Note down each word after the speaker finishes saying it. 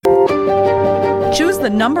Choose the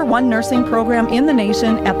 #1 nursing program in the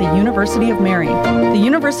nation at the University of Mary. The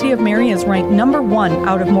University of Mary is ranked #1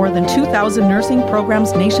 out of more than 2,000 nursing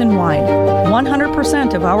programs nationwide.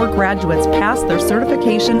 100% of our graduates pass their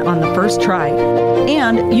certification on the first try.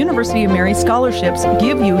 And University of Mary scholarships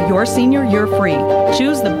give you your senior year free.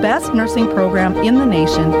 Choose the best nursing program in the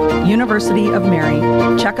nation, University of Mary.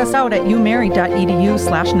 Check us out at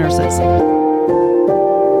umary.edu/nurses.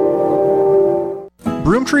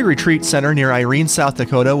 Broomtree Retreat Center near Irene, South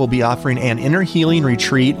Dakota will be offering an inner healing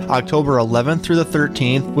retreat October 11th through the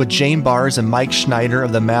 13th with Jane Bars and Mike Schneider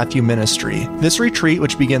of the Matthew Ministry. This retreat,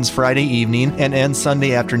 which begins Friday evening and ends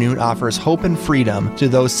Sunday afternoon, offers hope and freedom to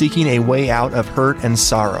those seeking a way out of hurt and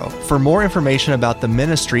sorrow. For more information about the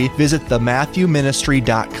ministry, visit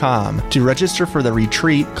thematthewministry.com. To register for the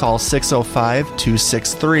retreat, call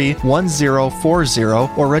 605-263-1040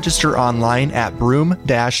 or register online at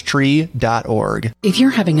broom-tree.org. If you're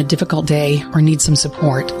having a difficult day or need some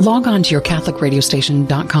support, log on to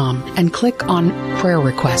yourcatholicradiostation.com and click on Prayer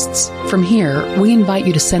Requests. From here, we invite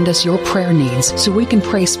you to send us your prayer needs so we can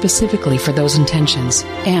pray specifically for those intentions.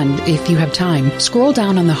 And if you have time, scroll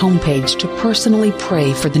down on the homepage to personally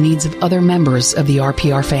pray for the needs of other members of the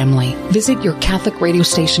RPR family. Visit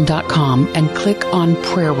yourcatholicradiostation.com and click on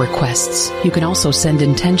Prayer Requests. You can also send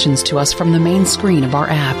intentions to us from the main screen of our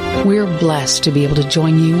app. We're blessed to be able to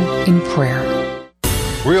join you in prayer.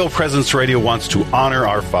 Real Presence Radio wants to honor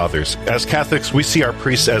our fathers. As Catholics, we see our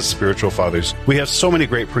priests as spiritual fathers. We have so many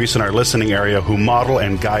great priests in our listening area who model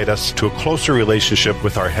and guide us to a closer relationship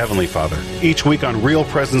with our Heavenly Father. Each week on Real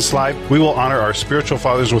Presence Live, we will honor our spiritual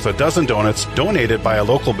fathers with a dozen donuts donated by a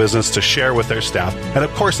local business to share with their staff. And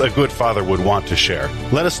of course, a good father would want to share.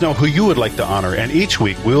 Let us know who you would like to honor, and each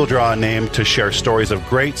week we will draw a name to share stories of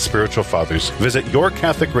great spiritual fathers. Visit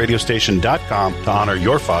yourcatholicradiostation.com to honor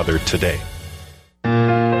your father today.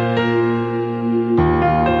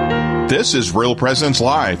 This is Real Presence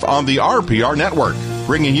Live on the RPR Network,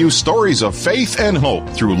 bringing you stories of faith and hope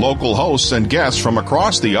through local hosts and guests from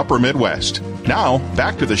across the upper Midwest. Now,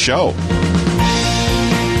 back to the show.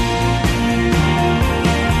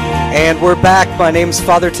 And we're back. My name's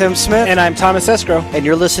Father Tim Smith. And I'm Thomas Escrow. And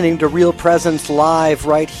you're listening to Real Presence Live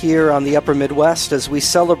right here on the upper Midwest as we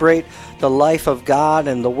celebrate the life of God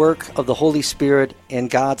and the work of the Holy Spirit in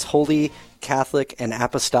God's holy Catholic and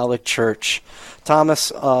Apostolic Church.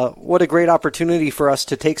 Thomas, what a great opportunity for us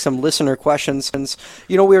to take some listener questions.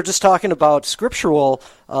 You know, we were just talking about scriptural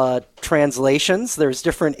translations. There's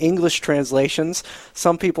different English translations.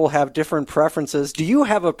 Some people have different preferences. Do you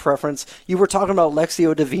have a preference? You were talking about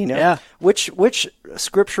Lectio Divina. Yeah. Which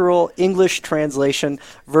scriptural English translation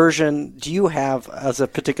version do you have as a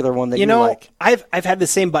particular one that you like? I've had the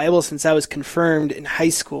same Bible since I was confirmed in high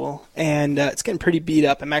school, and it's getting pretty beat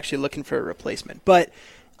up. I'm actually looking for a replacement. But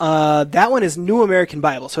that one is New American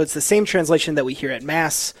Bible, so it's the same translation that we hear at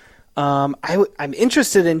Mass. I'm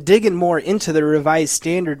interested in digging more into the Revised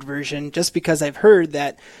Standard Version just because I've heard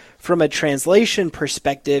that from a translation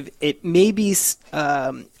perspective, it maybe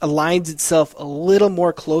aligns itself a little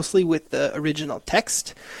more closely with the original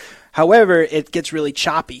text. However, it gets really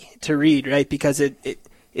choppy to read, right, because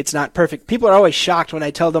it's not perfect. People are always shocked when I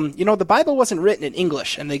tell them, the Bible wasn't written in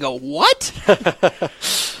English, and they go, what?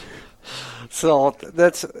 So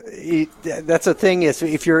that's a thing. Is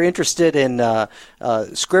if you're interested in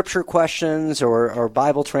scripture questions or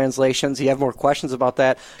Bible translations, you have more questions about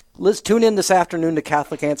that, let's tune in this afternoon to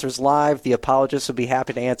Catholic Answers Live. The apologists will be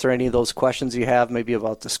happy to answer any of those questions you have, maybe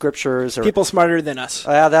about the scriptures or people smarter than us.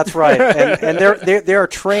 That's right, and they are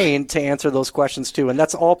trained to answer those questions too, and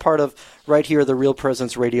that's all part of right here the Real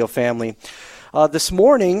Presence Radio family. This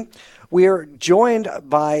morning, we are joined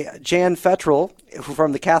by Jan Fettrell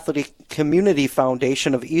from the Catholic Community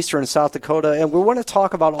Foundation of Eastern South Dakota, and we want to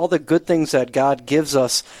talk about all the good things that God gives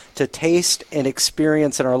us to taste and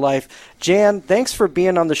experience in our life. Jan, thanks for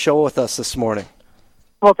being on the show with us this morning.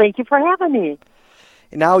 Well, thank you for having me.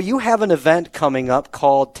 Now, you have an event coming up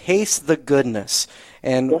called Taste the Goodness,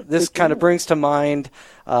 and this kind of brings to mind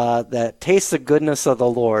that Taste the Goodness of the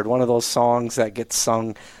Lord, one of those songs that gets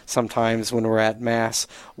sung sometimes when we're at Mass.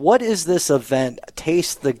 What is this event,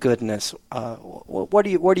 Taste the Goodness? What are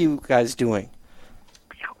you guys doing?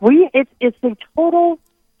 It's a total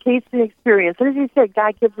tasting experience. As you said,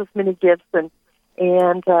 God gives us many gifts, and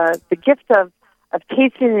the gift of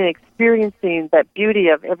tasting and experiencing that beauty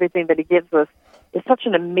of everything that He gives us is such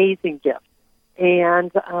an amazing gift.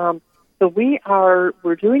 And so we're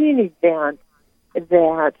doing an event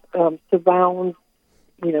that surrounds,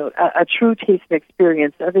 a true tasting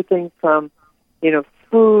experience, everything from,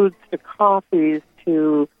 foods to coffees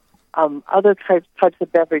to other types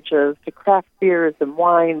of beverages to craft beers and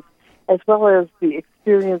wines. as well as the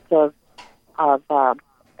experience of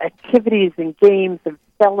activities and games and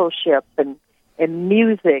fellowship and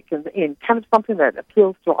music and kind of something that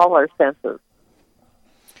appeals to all our senses.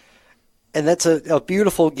 And that's a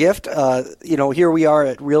beautiful gift. Here we are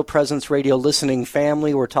at Real Presence Radio Listening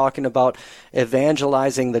Family. We're talking about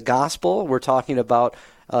evangelizing the gospel. We're talking about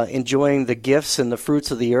enjoying the gifts and the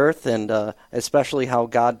fruits of the earth, and especially how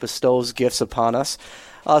God bestows gifts upon us.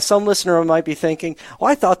 Some listener might be thinking,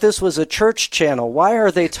 I thought this was a church channel. Why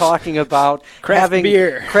are they talking about having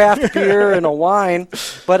craft beer and a wine?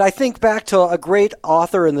 But I think back to a great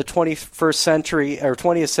author in the 21st century or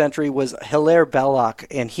 20th century was Hilaire Belloc,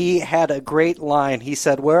 and he had a great line. He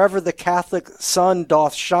said, "Wherever the Catholic sun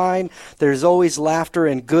doth shine, there's always laughter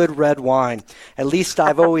and good red wine. At least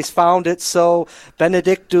I've always found it so.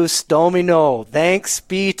 Benedictus Domino. Thanks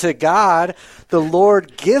be to God. The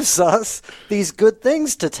Lord gives us these good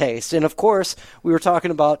things to taste." And of course, we were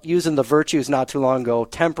talking about using the virtues not too long ago.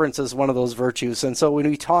 Temperance is one of those virtues. And so when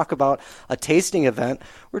we talk about a tasting event,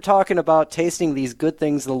 we're talking about tasting these good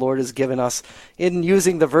things the Lord has given us in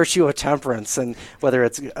using the virtue of temperance. And whether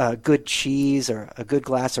it's a good cheese or a good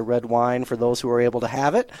glass of red wine for those who are able to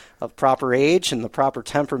have it, of proper age and the proper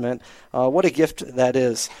temperament, what a gift that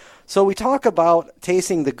is. So we talk about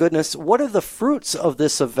tasting the goodness. What are the fruits of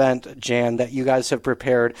this event, Jan, that you guys have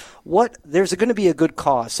prepared? There's going to be a good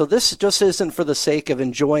cause. So this just isn't for the sake of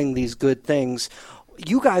enjoying these good things.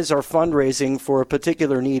 You guys are fundraising for a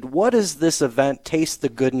particular need. What is this event, Taste the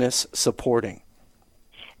Goodness, supporting?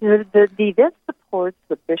 The event supports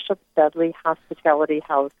the Bishop Dudley Hospitality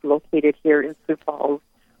House located here in Sioux Falls,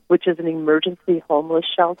 which is an emergency homeless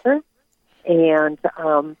shelter. And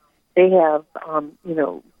they have,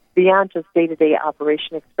 beyond just day-to-day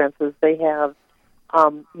operation expenses, they have,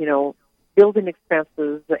 building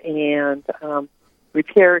expenses and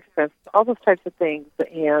repair expenses, all those types of things.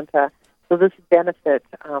 And so this benefit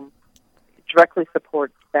directly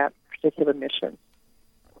supports that particular mission.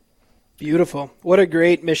 Beautiful. What a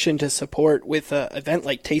great mission to support with an event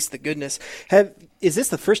like Taste the Goodness. Is this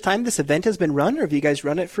the first time this event has been run, or have you guys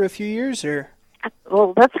run it for a few years? Or?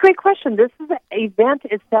 Well, that's a great question. This event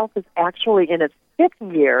itself is actually in its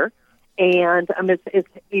 5th year, and it's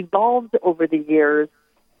evolved over the years.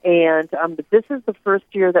 And this is the first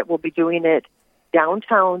year that we'll be doing it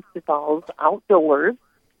downtown Sioux Falls, outdoors,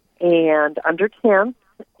 and under tents,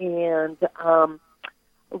 and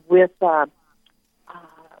with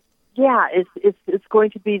it's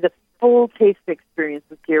going to be the full taste experience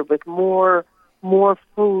this year with more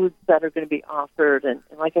foods that are going to be offered, and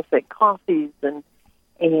like I said, coffees and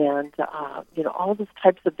all those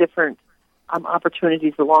types of different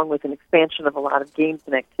opportunities, along with an expansion of a lot of games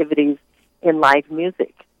and activities in live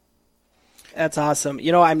music. That's awesome.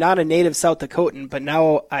 I'm not a native South Dakotan, but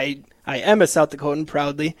now I am a South Dakotan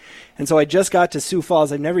proudly, and so I just got to Sioux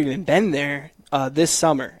Falls. I've never even been there this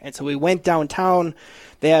summer, and so we went downtown.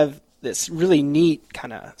 They have this really neat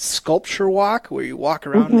kind of sculpture walk where you walk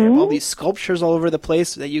around and they have all these sculptures all over the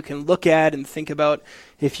place that you can look at and think about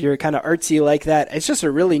if you're kind of artsy like that. It's just a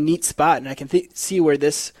really neat spot, and I can see where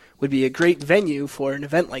this would be a great venue for an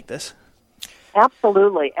event like this.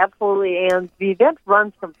 Absolutely. And the event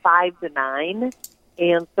runs from 5 to 9,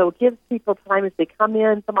 and so it gives people time as they come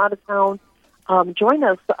in from out of town. Join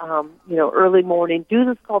us, early morning, do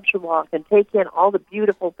the sculpture walk, and take in all the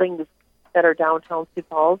beautiful things that are downtown Sioux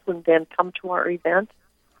Falls, and then come to our event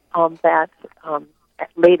at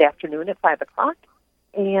late afternoon at 5 o'clock.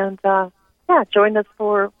 And, join us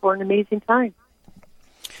for an amazing time.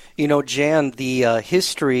 Jan, the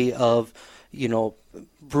history of,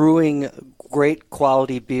 brewing great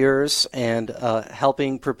quality beers and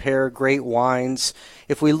helping prepare great wines.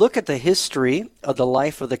 If we look at the history of the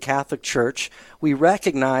life of the Catholic Church, we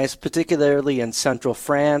recognize, particularly in central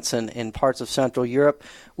France and in parts of Central Europe,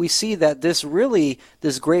 we see that this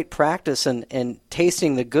great practice and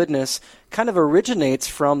tasting the goodness kind of originates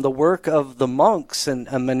from the work of the monks and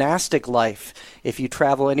a monastic life. If you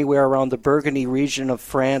travel anywhere around the Burgundy region of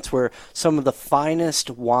France, where some of the finest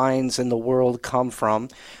wines in the world come from,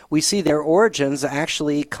 we see their origins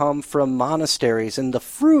actually come from monasteries, and the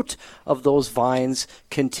fruit of those vines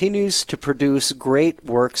continues to produce great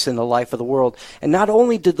works in the life of the world. And not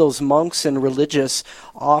only did those monks and religious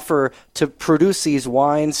offer to produce these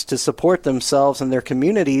wines to support themselves and their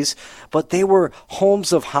communities, but they were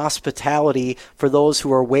homes of hospitality for those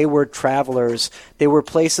who are wayward travelers. They were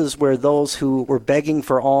places where those who were begging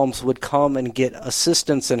for alms would come and get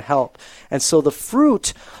assistance and help. And so the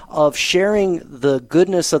fruit of sharing the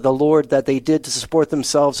goodness of the Lord that they did to support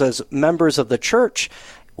themselves as members of the church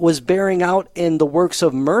was bearing out in the works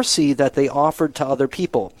of mercy that they offered to other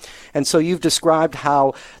people. And so you've described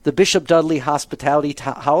how the Bishop Dudley Hospitality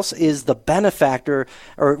House is the benefactor,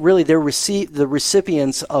 or really they're the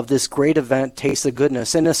recipients of this great event, Taste the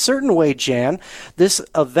Goodness. In a certain way, Jan, this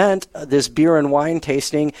event, this beer and wine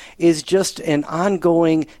tasting, is just an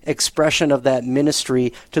ongoing expression of that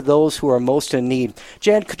ministry to those who are most in need.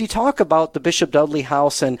 Jan, could you talk about the Bishop Dudley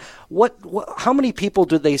House and how many people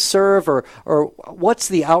do they serve, or what's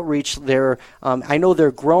the outreach there? I know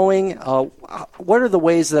they're growing. What are the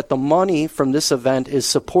ways that the money from this event is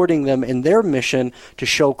supporting them in their mission to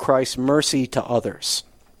show Christ's mercy to others?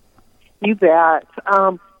 You bet.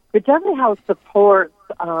 The Dudley House supports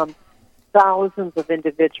thousands of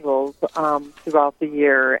individuals throughout the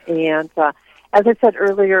year, and as I said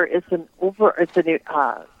earlier,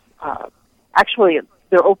 actually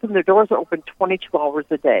their doors are open 22 hours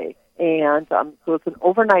a day, and so it's an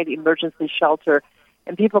overnight emergency shelter.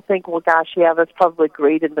 And people think, well, gosh, yeah, that's probably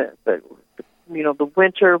great in the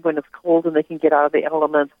winter when it's cold and they can get out of the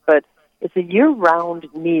elements, but it's a year-round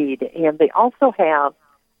need. And they also have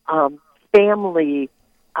family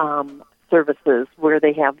services where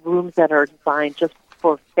they have rooms that are designed just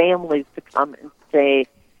for families to come and stay.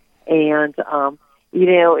 And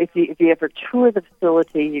if you ever tour the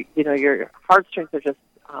facility, your heartstrings are just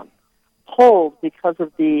pulled because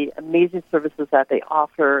of the amazing services that they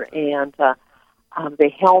offer, and they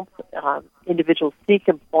help individuals seek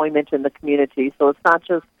employment in the community. So it's not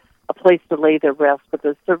just a place to lay their rest, but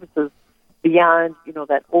there's services beyond,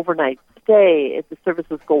 that overnight stay. The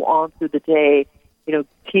services go on through the day,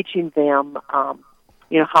 teaching them,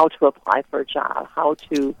 how to apply for a job, how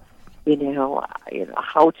to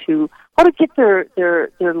get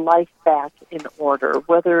their life back in order,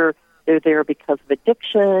 whether they're there because of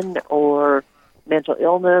addiction or mental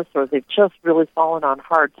illness, or they've just really fallen on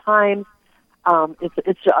hard times.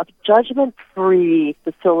 It's a judgment-free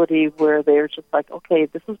facility where they're just like, okay,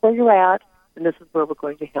 this is where you're at, and this is where we're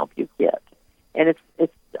going to help you get. And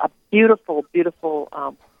it's a beautiful, beautiful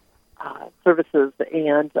services.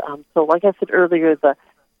 And so, like I said earlier, the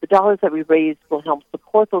dollars that we raise will help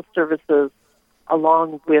support those services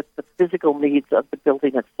along with the physical needs of the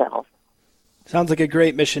building itself. Sounds like a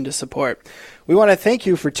great mission to support. We want to thank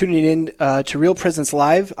you for tuning in to Real Presence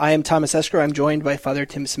Live. I am Thomas Escrow. I'm joined by Father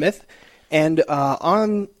Tim Smith. And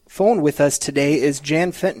on phone with us today is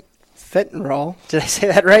Jan Fentenroll. Did I say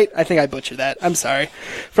that right? I think I butchered that. I'm sorry.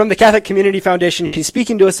 From the Catholic Community Foundation. She's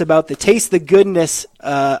speaking to us about the Taste the Goodness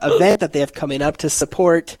event that they have coming up to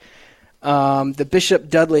support the Bishop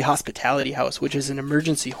Dudley Hospitality House, which is an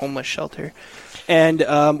emergency homeless shelter. And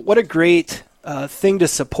what a great thing to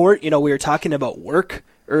support. We were talking about work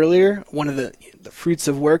earlier. One of the fruits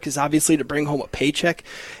of work is obviously to bring home a paycheck.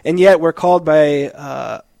 And yet we're called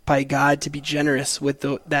by God to be generous with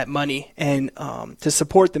that money and to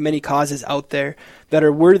support the many causes out there that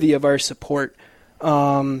are worthy of our support.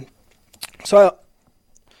 Jan,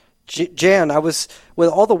 with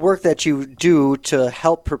all the work that you do to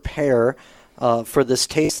help prepare for this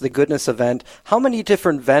Taste the Goodness event, how many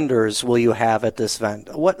different vendors will you have at this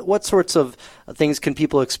event? What sorts of things can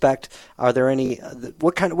people expect? Are there any?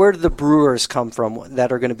 Where do the brewers come from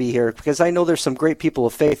that are going to be here? Because I know there's some great people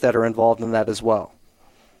of faith that are involved in that as well.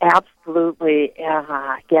 Absolutely,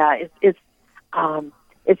 yeah.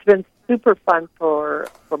 It's been super fun for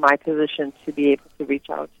my position to be able to reach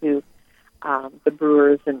out to the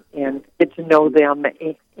brewers and get to know them,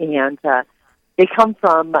 and they come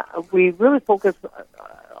from. We really focus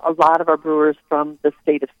a lot of our brewers from the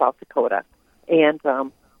state of South Dakota, and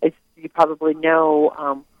as you probably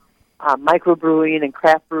know, microbrewing and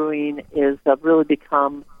craft brewing is really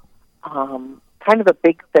become kind of a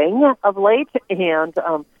big thing of late, and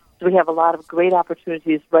so we have a lot of great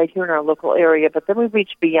opportunities right here in our local area, but then we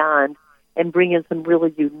reach beyond and bring in some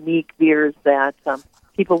really unique beers that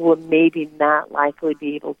people will maybe not likely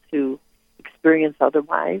be able to experience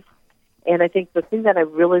otherwise. And I think the thing that I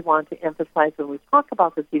really want to emphasize when we talk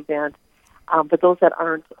about this event, for those that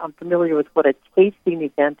aren't familiar with what a tasting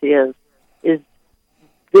event is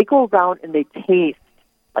they go around and they taste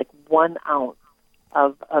like 1 ounce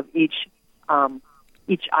of each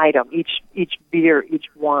item, each beer, each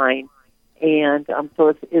wine, and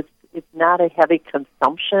so it's not a heavy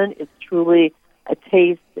consumption. It's truly a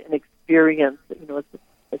taste and experience.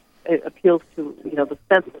 It appeals to the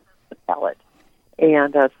sense of the palate,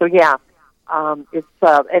 and so yeah, it's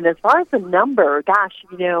and as far as the number, gosh,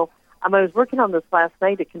 I was working on this last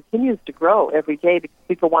night. It continues to grow every day because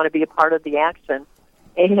people want to be a part of the action,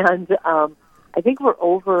 and I think we're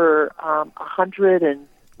over 100 and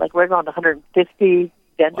like right around 150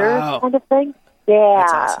 vendors. Wow. Kind of thing. Yeah.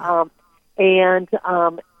 That's awesome.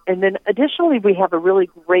 And then additionally, we have a really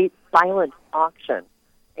great silent auction.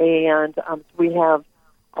 And we have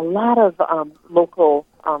a lot of local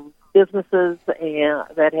businesses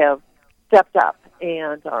that have stepped up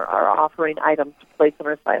and are offering items to place in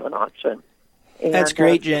our silent auction. And, that's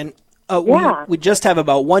great, Jen. Yeah. We just have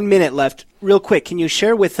about 1 minute left. Real quick, can you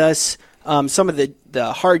share with us some of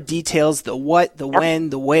the hard details, the what, the when,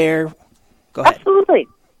 the where? Go ahead. Absolutely.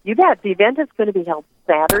 You bet. The event is going to be held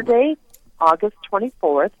Saturday, August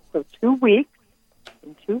 24th, so 2 weeks.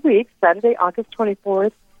 In 2 weeks, Saturday, August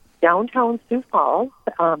 24th, downtown Sioux Falls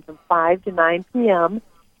from 5 to 9 p.m.,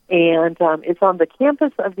 and it's on the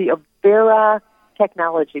campus of the Avera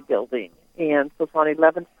Technology Building, and so it's on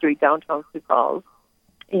 11th Street, downtown Sioux Falls.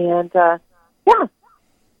 And,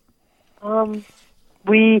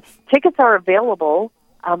 tickets are available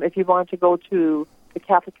if you want to go to the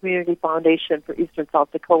Catholic Community Foundation for Eastern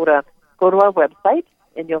South Dakota. Go to our website,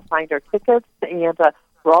 and you'll find our tickets, and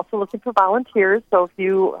we're also looking for volunteers, so if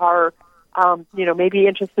you are maybe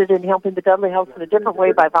interested in helping the Dudley House in a different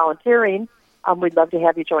way by volunteering, we'd love to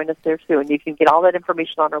have you join us there too. And you can get all that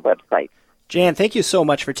information on our website. Jan, thank you so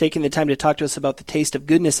much for taking the time to talk to us about the Taste of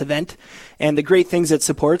Goodness event and the great things it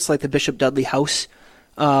supports, like the Bishop Dudley House.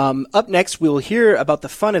 Up next, we will hear about the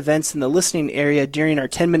fun events in the listening area during our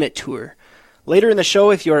 10-minute tour. Later in the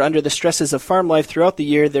show, if you are under the stresses of farm life throughout the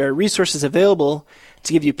year, there are resources available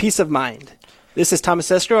to give you peace of mind. This is Thomas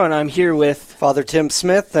Estro, and I'm here with Father Tim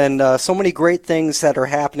Smith, and so many great things that are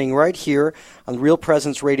happening right here on Real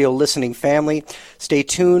Presence Radio listening family. Stay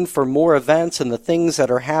tuned for more events and the things that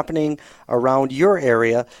are happening around your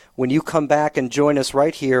area when you come back and join us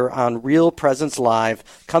right here on Real Presence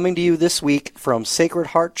Live, coming to you this week from Sacred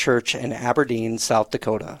Heart Church in Aberdeen, South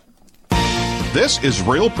Dakota. This is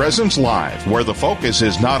Real Presence Live, where the focus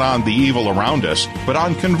is not on the evil around us, but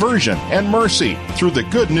on conversion and mercy through the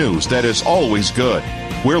good news that is always good.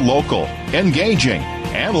 We're local, engaging,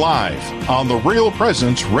 and live on the Real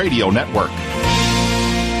Presence Radio Network.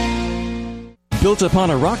 Built Upon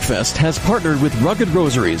a Rock Fest has partnered with Rugged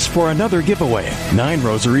Rosaries for another giveaway. 9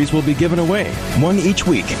 rosaries will be given away, one each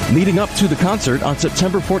week, leading up to the concert on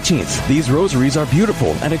September 14th. These rosaries are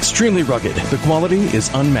beautiful and extremely rugged. The quality is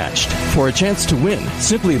unmatched. For a chance to win,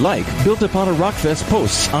 simply like Built Upon a Rock Fest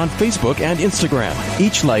posts on Facebook and Instagram.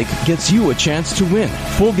 Each like gets you a chance to win.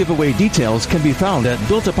 Full giveaway details can be found at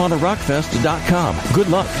builtuponarockfest.com. Good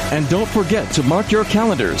luck, and don't forget to mark your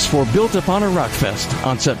calendars for Built Upon a Rock Fest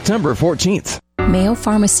on September 14th. Mayo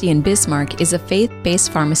Pharmacy in Bismarck is a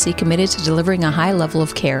faith-based pharmacy committed to delivering a high level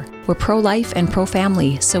of care. We're pro-life and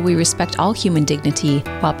pro-family, so we respect all human dignity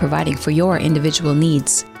while providing for your individual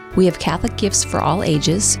needs. We have Catholic gifts for all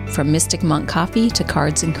ages, from Mystic Monk coffee to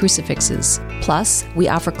cards and crucifixes. Plus, we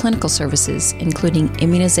offer clinical services, including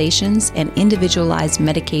immunizations and individualized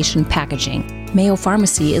medication packaging. Mayo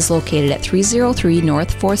Pharmacy is located at 303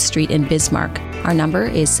 North 4th Street in Bismarck. Our number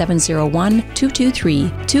is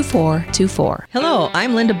 701-223-2424. Hello,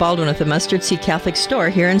 I'm Linda Baldwin with the Mustard Seed Catholic Store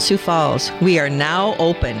here in Sioux Falls. We are now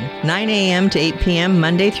open 9 a.m. to 8 p.m.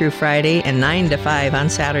 Monday through Friday and 9 to 5 on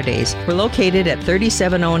Saturdays. We're located at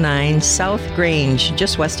 3709 South Grange,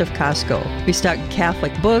 just west of Costco. We stock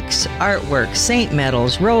Catholic books, artwork, saint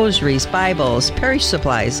medals, rosaries, Bibles, parish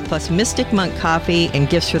supplies, plus Mystic Monk coffee and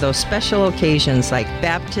gifts for those special occasions like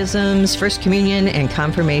baptisms, First Communion, and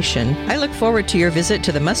confirmation. I look forward to your visit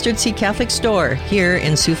to the Mustard Seed Catholic Store here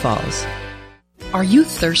in Sioux Falls. Are you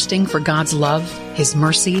thirsting for God's love, His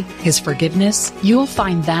mercy, His forgiveness? You'll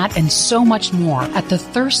find that and so much more at the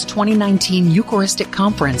Thirst 2019 Eucharistic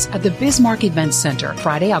Conference at the Bismarck Event Center,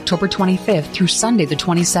 Friday, October 25th through Sunday the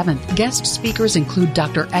 27th. Guest speakers include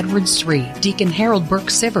Dr. Edward Sri, Deacon Harold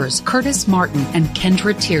Burke-Sivers, Curtis Martin, and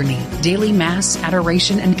Kendra Tierney. Daily Mass,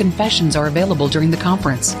 adoration, and confessions are available during the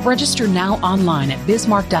conference. Register now online at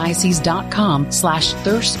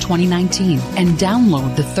bismarckdiocese.com/Thirst2019 and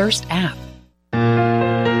download the Thirst app.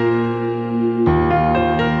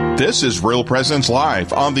 This is Real Presence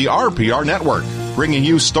Live on the RPR Network, bringing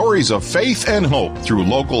you stories of faith and hope through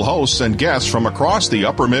local hosts and guests from across the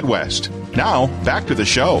upper Midwest. Now, back to the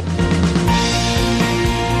show.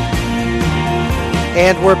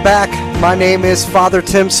 And we're back. My name is Father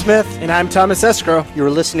Tim Smith. And I'm Thomas Escrow.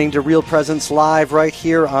 You're listening to Real Presence Live right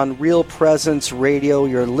here on Real Presence Radio,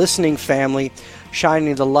 your listening family,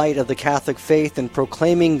 shining the light of the Catholic faith and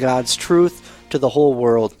proclaiming God's truth to the whole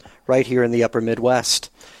world right here in the upper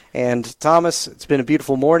Midwest. And Thomas, it's been a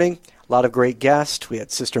beautiful morning. A lot of great guests. We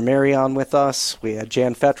had Sister Mary on with us. We had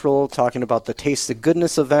Jan Fettrell talking about the Taste of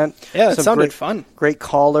Goodness event. Yeah, it sounded fun. Great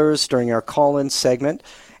callers during our call-in segment.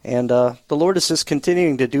 And the Lord is just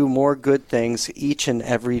continuing to do more good things each and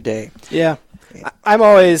every day. Yeah. I'm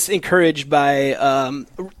always encouraged by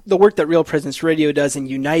the work that Real Presence Radio does in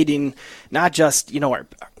uniting not just, our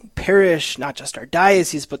parish, not just our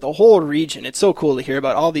diocese, but the whole region. It's so cool to hear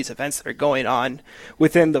about all these events that are going on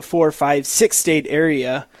within the 4, 5, 6 state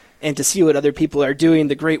area, and to see what other people are doing,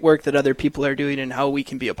 the great work that other people are doing, and how we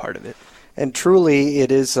can be a part of it. And truly, it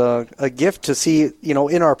is a gift to see,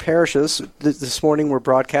 in our parishes. This morning we're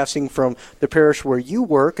broadcasting from the parish where you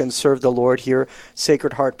work and serve the Lord here,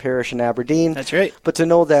 Sacred Heart Parish in Aberdeen. That's right. But to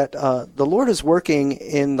know that the Lord is working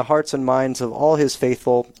in the hearts and minds of all his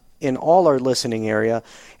faithful in all our listening area.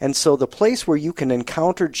 And so the place where you can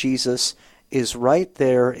encounter Jesus is right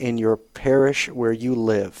there in your parish where you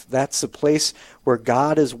live. That's the place where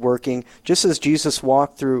God is working. Just as Jesus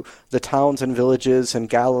walked through the towns and villages in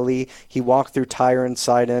Galilee, he walked through Tyre and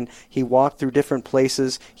Sidon, he walked through different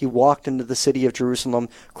places, he walked into the city of Jerusalem.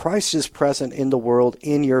 Christ is present in the world,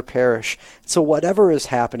 in your parish. So whatever is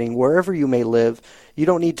happening, wherever you may live, you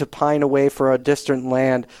don't need to pine away for a distant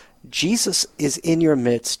land. Jesus is in your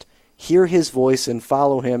midst. Hear his voice and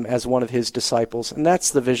follow him as one of his disciples. And that's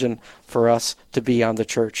the vision for us to be on the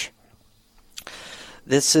church.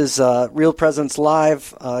 This is Real Presence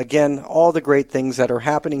Live. Again, all the great things that are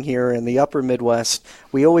happening here in the upper Midwest,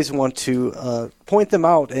 we always want to point them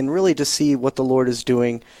out and really to see what the Lord is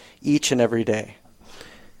doing each and every day.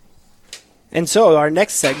 And so our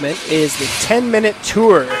next segment is the 10-minute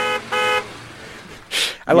tour.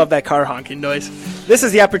 I love that car honking noise. This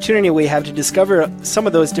is the opportunity we have to discover some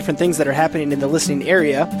of those different things that are happening in the listening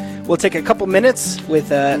area. We'll take a couple minutes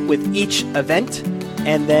with each event,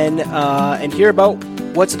 and then and hear about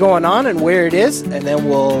what's going on and where it is, and then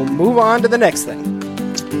we'll move on to the next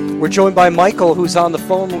thing. We're joined by Michael, who's on the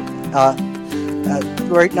phone.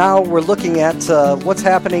 Right now, we're looking at what's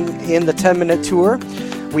happening in the 10-minute tour.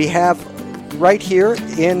 We have right here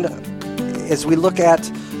as we look at.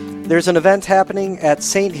 There's an event happening at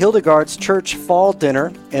St. Hildegard's Church Fall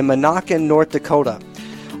Dinner in Monacan, North Dakota.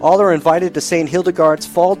 All are invited to St. Hildegard's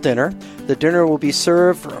Fall Dinner. The dinner will be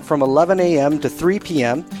served from 11 a.m. to 3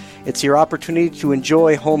 p.m. It's your opportunity to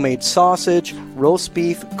enjoy homemade sausage, roast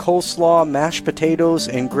beef, coleslaw, mashed potatoes,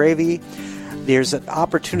 and gravy. There's an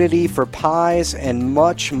opportunity for pies and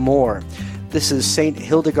much more. This is St.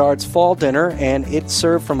 Hildegard's Fall Dinner, and it's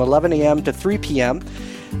served from 11 a.m. to 3 p.m.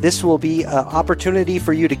 This will be an opportunity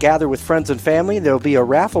for you to gather with friends and family. There will be a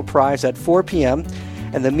raffle prize at 4 p.m.,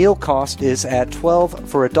 and the meal cost is at $12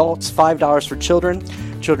 for adults, $5 for children.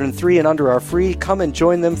 Children 3 and under are free. Come and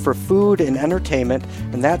join them for food and entertainment,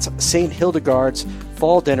 and that's St. Hildegard's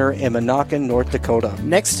Fall Dinner in Monacan, North Dakota.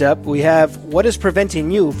 Next up, we have What is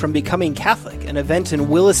Preventing You from Becoming Catholic, an event in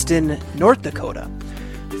Williston, North Dakota.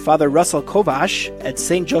 Father Russell Kovash at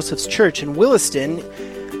St. Joseph's Church in Williston,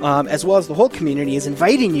 as well as the whole community, is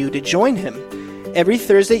inviting you to join him every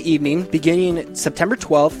Thursday evening beginning September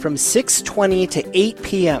 12th from 6:20 to 8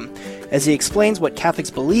 p.m. as he explains what Catholics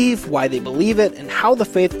believe, why they believe it, and how the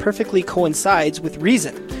faith perfectly coincides with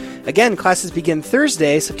reason. Again, classes begin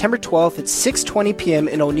Thursday, September 12th at 6:20 p.m.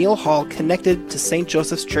 in O'Neill Hall, connected to St.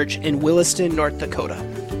 Joseph's Church in Williston, North Dakota.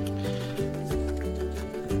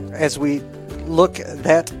 As we look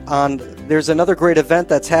there's another great event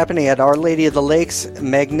that's happening at Our Lady of the Lakes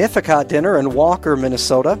Magnificat Dinner in Walker,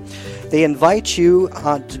 Minnesota. They invite you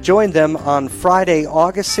to join them on Friday,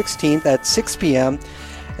 August 16th at 6 p.m.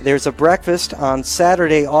 There's a breakfast on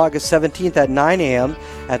Saturday, August 17th at 9 a.m.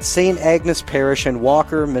 at St. Agnes Parish in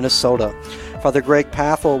Walker, Minnesota. Father Greg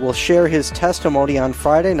Paffel will share his testimony on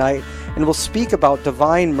Friday night and will speak about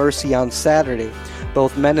divine mercy on Saturday.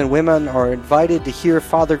 Both men and women are invited to hear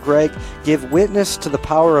Father Greg give witness to the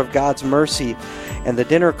power of God's mercy. And the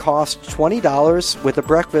dinner costs $20 with a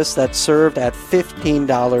breakfast that's served at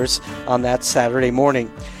 $15 on that Saturday morning.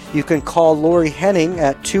 You can call Lori Henning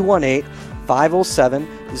at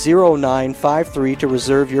 218-507-0953 to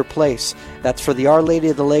reserve your place. That's for the Our Lady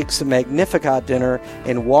of the Lakes Magnificat Dinner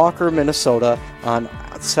in Walker, Minnesota on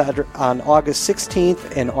August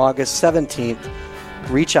 16th and August 17th.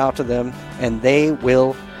 Reach out to them, and they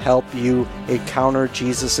will help you encounter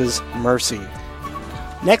Jesus' mercy.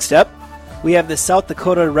 Next up, we have the South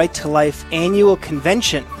Dakota Right to Life Annual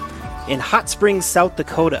Convention in Hot Springs, South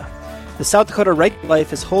Dakota. The South Dakota Right to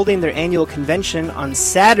Life is holding their annual convention on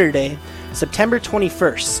Saturday, September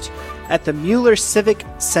 21st at the Mueller Civic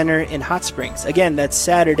Center in Hot Springs. Again, that's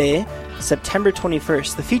Saturday, September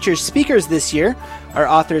 21st. The featured speakers this year are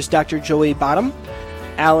authors Dr. Joey Bottom,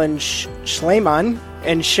 Alan Schleiman,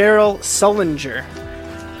 and Cheryl Sullinger.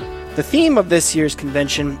 The theme of this year's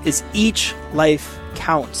convention is Each Life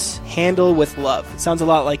Counts, Handle with Love. It sounds a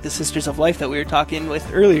lot like the Sisters of Life that we were talking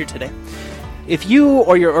with earlier today. If you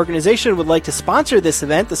or your organization would like to sponsor this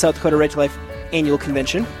event, the South Dakota Right to Life Annual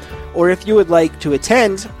Convention, or if you would like to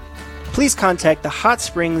attend, please contact the Hot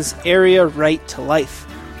Springs Area Right to Life.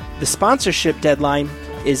 The sponsorship deadline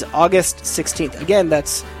is August 16th. Again,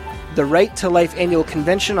 that's the Right to Life Annual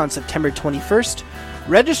Convention on September 21st.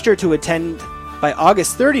 Register to attend by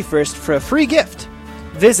August 31st for a free gift.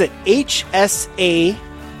 Visit hsartl.org.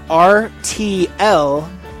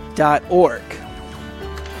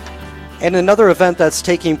 And another event that's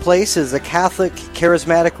taking place is the Catholic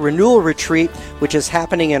Charismatic Renewal Retreat, which is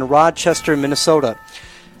happening in Rochester, Minnesota.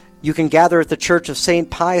 You can gather at the Church of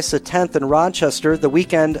St. Pius X in Rochester the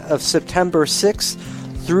weekend of September 6th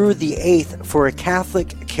through the 8th for a Catholic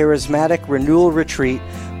Charismatic Renewal Retreat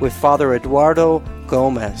with Father Eduardo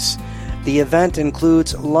Gomez. The event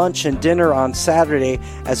includes lunch and dinner on Saturday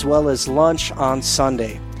as well as lunch on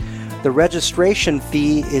Sunday. The registration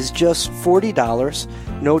fee is just $40,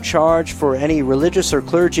 no charge for any religious or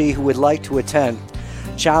clergy who would like to attend.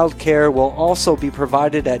 Child care will also be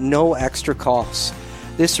provided at no extra cost.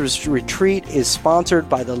 This retreat is sponsored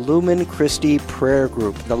by the Lumen Christi Prayer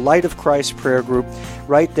Group, the Light of Christ Prayer Group,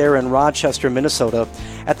 right there in Rochester, Minnesota,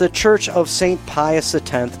 at the Church of St. Pius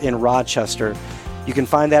X in Rochester. You can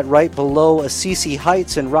find that right below Assisi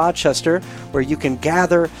Heights in Rochester, where you can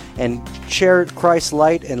gather and share Christ's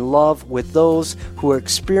light and love with those who are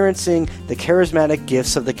experiencing the charismatic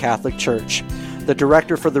gifts of the Catholic Church. The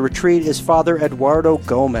director for the retreat is Father Eduardo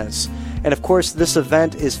Gomez. And of course, this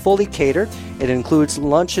event is fully catered. It includes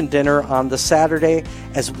lunch and dinner on the Saturday,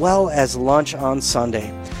 as well as lunch on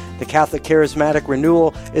Sunday. The Catholic Charismatic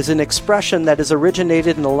Renewal is an expression that has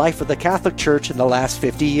originated in the life of the Catholic Church in the last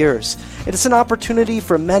 50 years. It is an opportunity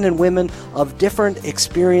for men and women of different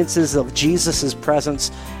experiences of Jesus'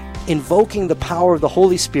 presence, invoking the power of the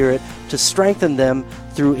Holy Spirit to strengthen them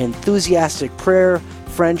through enthusiastic prayer,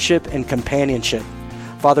 friendship, and companionship.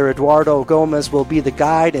 Father Eduardo Gomez will be the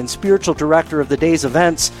guide and spiritual director of the day's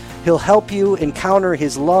events. He'll help you encounter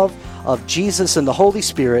his love of Jesus and the Holy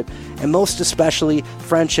Spirit, and most especially,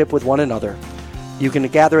 friendship with one another. You can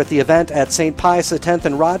gather at the event at St. Pius X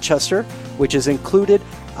in Rochester, which is included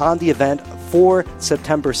on the event for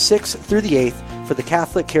September 6th through the 8th for the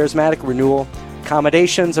Catholic Charismatic Renewal.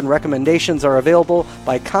 Accommodations and recommendations are available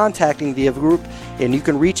by contacting the group, and you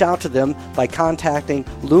can reach out to them by contacting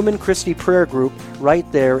Lumen Christi Prayer Group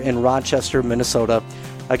right there in Rochester, Minnesota.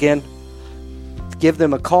 Again, give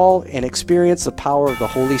them a call and experience the power of the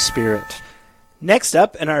Holy Spirit. Next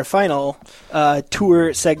up in our final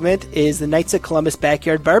tour segment is the Knights of Columbus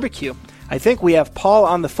Backyard Barbecue. I think we have Paul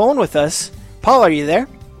on the phone with us. Paul, are you there?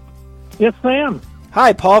 Yes, I am.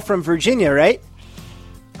 Hi, Paul from Virginia, right?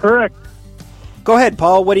 Correct. Go ahead,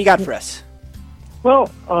 Paul. What do you got for us? Well,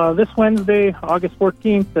 this Wednesday, August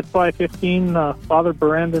 14th at 5:15, Father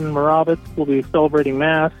Brandon Moravitz will be celebrating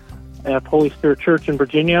Mass at Holy Spirit Church in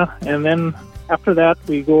Virginia. And then after that,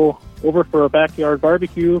 we go over for a backyard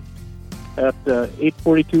barbecue at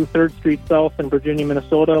 842 3rd Street South in Virginia,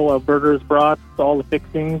 Minnesota. We'll have burgers, brats, all the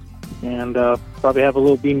fixings, and probably have a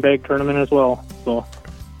little beanbag tournament as well. So,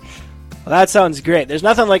 that sounds great. There's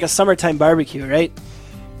nothing like a summertime barbecue, right?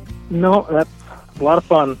 No, that's a lot of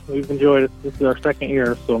fun. We've enjoyed it. This is our second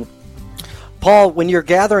year. So, Paul, when you're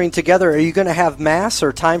gathering together, are you going to have Mass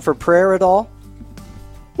or time for prayer at all?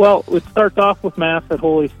 Well, it starts off with Mass at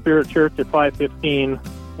Holy Spirit Church at 5:15,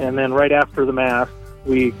 and then right after the Mass,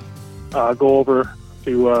 we go over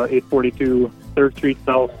to 842 3rd Street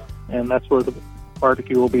South, and that's where the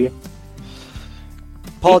barbecue will be.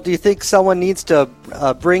 Paul, do you think someone needs to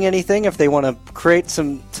bring anything if they want to create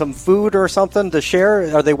some food or something to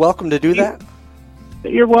share? Are they welcome to do that?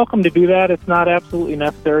 You're welcome to do that. It's not absolutely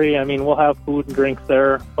necessary. I mean, we'll have food and drinks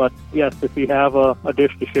there, but yes, if you have a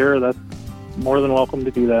dish to share, that's more than welcome to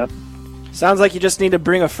do that. Sounds like you just need to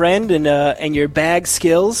bring a friend and your bag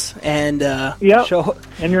skills and show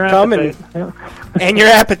and your appetite. And your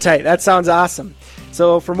appetite. That sounds awesome.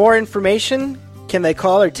 So for more information, can they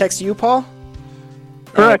call or text you, Paul?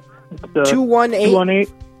 Correct.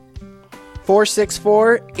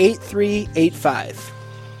 218-464-8385.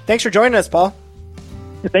 Thanks for joining us, Paul.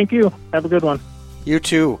 Thank you. Have a good one. You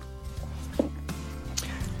too.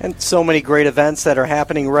 And so many great events that are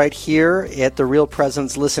happening right here at the Real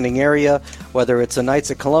Presence listening area, whether it's a Knights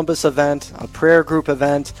of Columbus event, a prayer group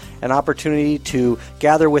event, an opportunity to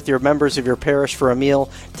gather with your members of your parish for a meal.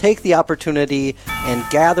 Take the opportunity and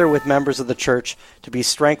gather with members of the church to be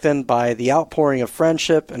strengthened by the outpouring of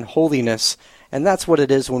friendship and holiness. And that's what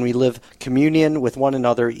it is when we live communion with one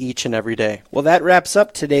another each and every day. Well, that wraps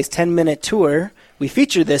up today's 10-minute tour. We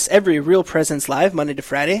feature this every Real Presence Live, Monday to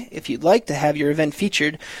Friday. If you'd like to have your event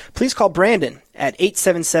featured, please call Brandon at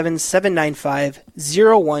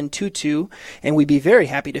 877-795-0122, and we'd be very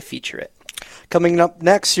happy to feature it. Coming up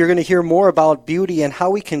next, you're going to hear more about beauty and how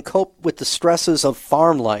we can cope with the stresses of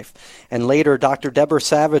farm life. And later, Dr. Deborah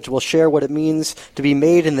Savage will share what it means to be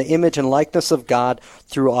made in the image and likeness of God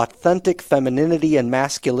through authentic femininity and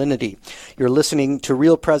masculinity. You're listening to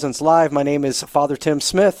Real Presence Live. My name is Father Tim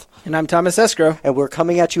Smith. And I'm Thomas Escrow. And we're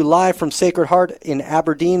coming at you live from Sacred Heart in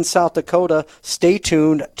Aberdeen, South Dakota. Stay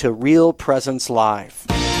tuned to Real Presence Live.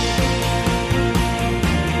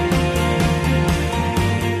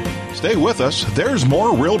 Stay with us. There's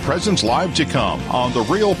more Real Presence Live to come on the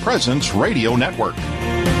Real Presence Radio Network.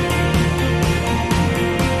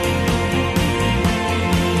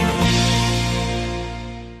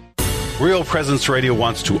 Real Presence Radio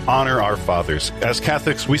wants to honor our fathers. As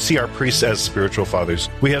Catholics, we see our priests as spiritual fathers.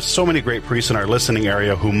 We have so many great priests in our listening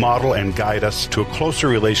area who model and guide us to a closer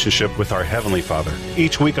relationship with our Heavenly Father.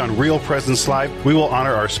 Each week on Real Presence Live, we will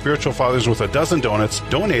honor our spiritual fathers with a dozen donuts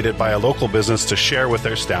donated by a local business to share with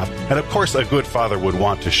their staff. And of course, a good father would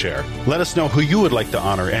want to share. Let us know who you would like to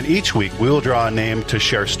honor, and each week we will draw a name to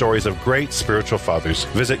share stories of great spiritual fathers.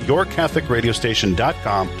 Visit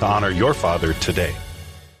yourcatholicradiostation.com to honor your father today.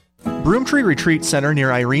 Broomtree Retreat Center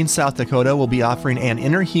near Irene, South Dakota will be offering an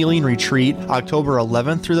inner healing retreat October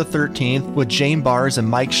 11th through the 13th with Jane Bars and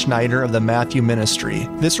Mike Schneider of the Matthew Ministry.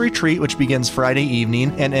 This retreat, which begins Friday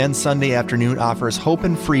evening and ends Sunday afternoon, offers hope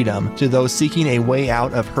and freedom to those seeking a way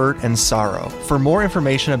out of hurt and sorrow. For more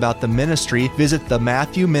information about the ministry, visit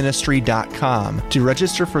thematthewministry.com. To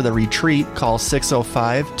register for the retreat, call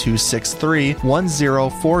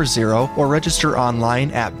 605-263-1040 or register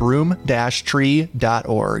online at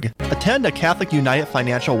broom-tree.org. Attend a Catholic United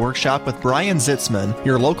Financial Workshop with Brian Zitzman,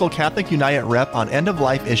 your local Catholic United rep on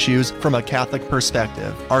end-of-life issues from a Catholic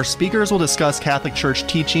perspective. Our speakers will discuss Catholic Church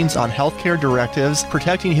teachings on healthcare directives,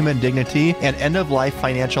 protecting human dignity, and end-of-life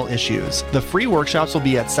financial issues. The free workshops will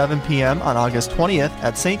be at 7 p.m. on August 20th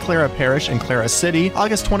at St. Clara Parish in Clara City,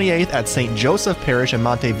 August 28th at St. Joseph Parish in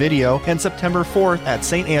Montevideo, and September 4th at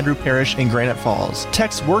St. Andrew Parish in Granite Falls.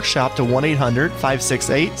 Text WORKSHOP to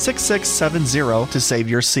 1-800-568-6670 to save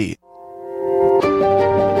your seat.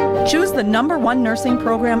 Choose the #1 nursing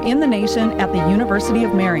program in the nation at the University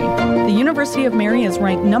of Mary. The University of Mary is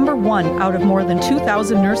ranked #1 out of more than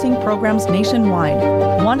 2,000 nursing programs nationwide.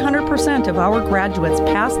 100% of our graduates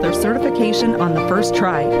pass their certification on the first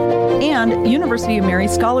try. And University of Mary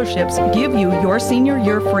scholarships give you your senior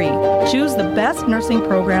year free. Choose the best nursing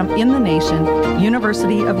program in the nation,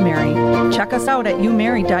 University of Mary. Check us out at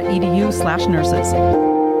umary.edu/nurses.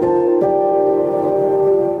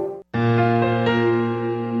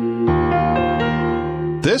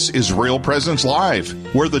 This is Real Presence Live,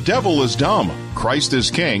 where the devil is dumb, Christ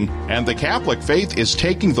is king, and the Catholic faith is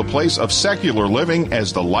taking the place of secular living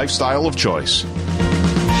as the lifestyle of choice.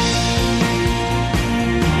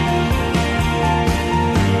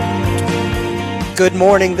 Good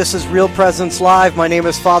morning. This is Real Presence Live. My name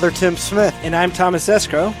is Father Tim Smith. And I'm Thomas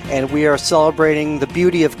Escrow. And we are celebrating the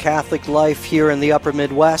beauty of Catholic life here in the Upper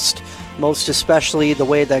Midwest, most especially the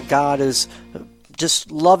way that God is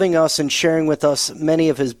just loving us and sharing with us many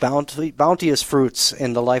of his bounteous fruits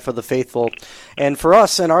in the life of the faithful. And for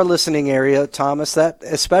us in our listening area, Thomas, that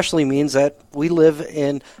especially means that we live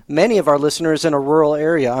in, many of our listeners, in a rural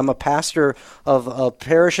area. I'm a pastor of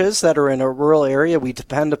parishes that are in a rural area. We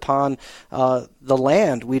depend upon the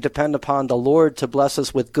land. We depend upon the Lord to bless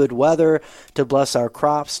us with good weather, to bless our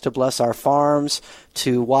crops, to bless our farms,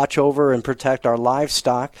 to watch over and protect our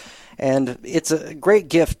livestock. And it's a great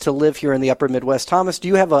gift to live here in the Upper Midwest. Thomas, do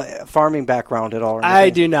you have a farming background at all? I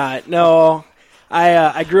do not. No.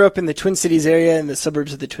 I grew up in the Twin Cities area, in the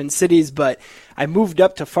suburbs of the Twin Cities, but I moved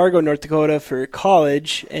up to Fargo, North Dakota for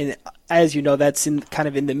college. And as you know, that's kind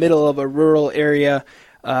of in the middle of a rural area.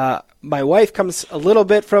 My wife comes a little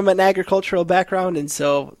bit from an agricultural background, and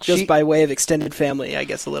so just by way of extended family, I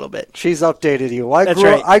guess a little bit. She's updated you. That's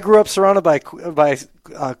right. I grew up surrounded by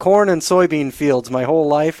corn and soybean fields my whole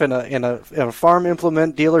life in a farm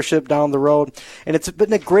implement dealership down the road, and it's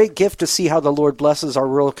been a great gift to see how the Lord blesses our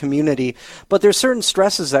rural community. But there's certain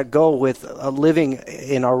stresses that go with living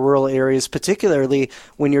in our rural areas, particularly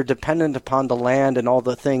when you're dependent upon the land and all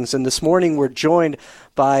the things. And this morning we're joined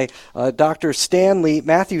by Dr.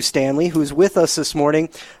 Matthew Stanley, who's with us this morning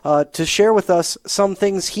to share with us some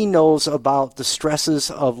things he knows about the stresses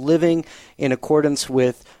of living in accordance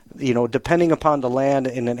with, depending upon the land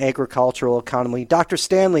in an agricultural economy. Dr.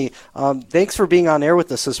 Stanley, thanks for being on air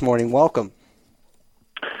with us this morning. Welcome.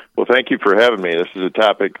 Well, thank you for having me. This is a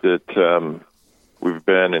topic that we've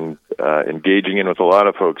been engaging in with a lot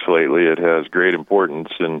of folks lately. It has great importance,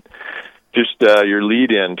 and just your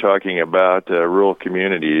lead-in talking about rural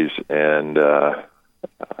communities and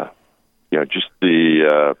just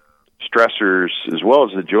the stressors as well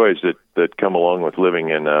as the joys that come along with living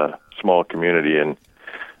in a small community and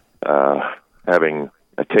having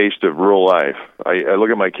a taste of rural life. I look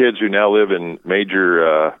at my kids who now live in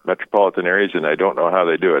major metropolitan areas, and I don't know how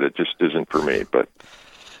they do it. It just isn't for me, but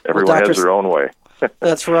everyone has their own way.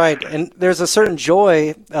 That's right. And there's a certain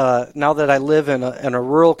joy now that I live in a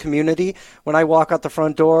rural community. When I walk out the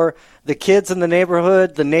front door, the kids in the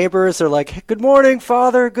neighborhood, the neighbors are like, hey, good morning,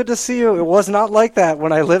 Father. Good to see you. It was not like that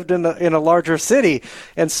when I lived in a larger city.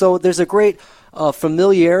 And so there's a great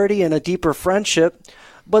familiarity and a deeper friendship.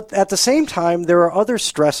 But at the same time, there are other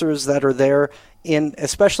stressors that are there,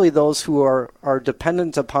 especially those who are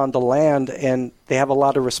dependent upon the land and they have a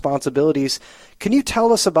lot of responsibilities. Can you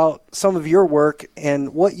tell us about some of your work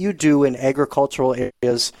and what you do in agricultural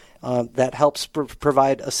areas that helps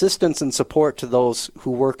provide assistance and support to those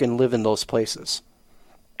who work and live in those places?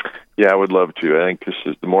 Yeah, I would love to. I think this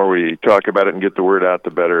is the more we talk about it and get the word out,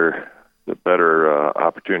 the better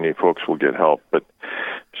opportunity folks will get help. But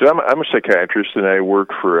so I'm a psychiatrist, and I work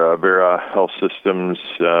for Vera Health Systems.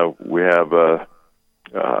 We have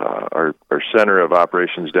our center of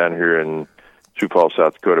operations down here in Sioux Falls,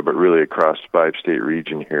 South Dakota, but really across the 5-state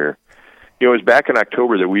region here. It was back in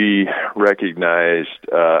October that we recognized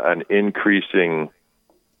an increasing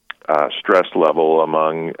stress level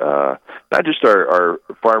among not just our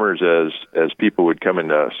farmers as people would come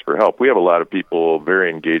into us for help. We have a lot of people very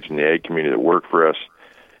engaged in the ag community that work for us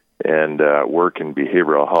and work in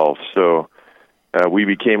behavioral health. So we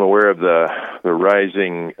became aware of the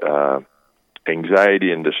rising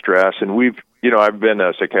anxiety and distress, and I've been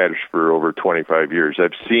a psychiatrist for over 25 years.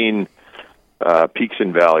 I've seen peaks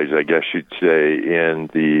and valleys, I guess you'd say,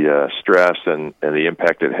 in the stress and the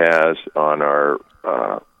impact it has on our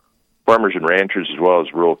farmers and ranchers as well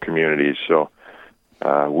as rural communities. So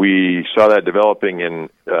we saw that developing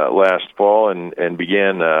in last fall and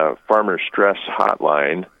began a Farmer Stress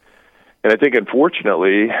Hotline. And I think,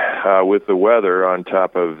 unfortunately, with the weather on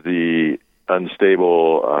top of the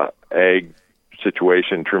unstable ag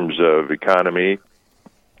situation in terms of economy,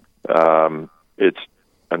 it's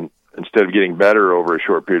instead of getting better over a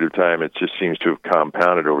short period of time, it just seems to have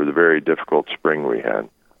compounded over the very difficult spring we had.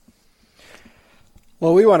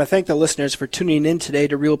 Well, we want to thank the listeners for tuning in today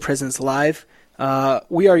to Real Presence Live.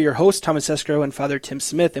 We are your hosts, Thomas Escrow and Father Tim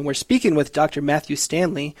Smith, and we're speaking with Dr. Matthew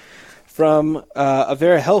Stanley from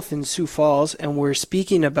Avera Health in Sioux Falls, and we're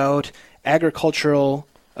speaking about agricultural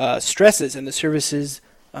stresses and the services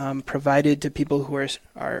provided to people who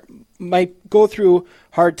might go through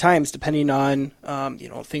hard times depending on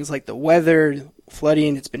things like the weather,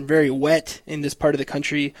 flooding. It's been very wet in this part of the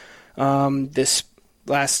country this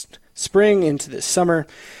last spring into this summer.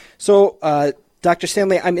 So, Dr.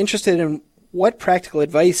 Stanley, I'm interested in what practical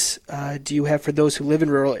advice do you have for those who live in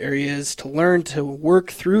rural areas to learn to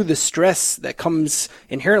work through the stress that comes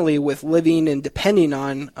inherently with living and depending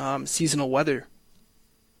on seasonal weather?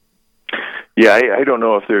 Yeah, I don't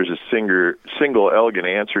know if there's a single elegant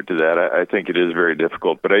answer to that. I think it is very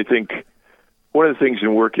difficult. But I think one of the things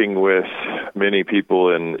in working with many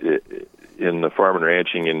people in the farm and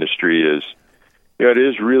ranching industry is, it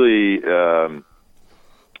is really,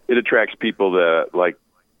 it attracts people that like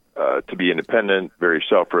to be independent, very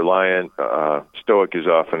self-reliant. Stoic is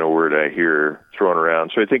often a word I hear thrown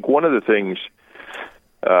around. So I think one of the things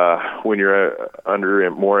when you're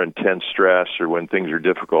under more intense stress or when things are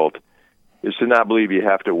difficult is to not believe you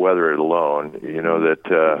have to weather it alone.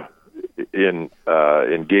 That in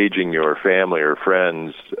engaging your family or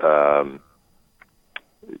friends,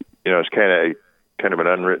 it's kind of an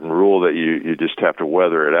unwritten rule that you just have to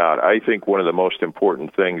weather it out. I think one of the most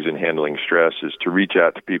important things in handling stress is to reach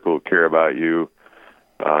out to people who care about you,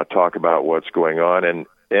 talk about what's going on, and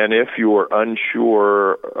if you're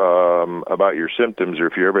unsure about your symptoms, or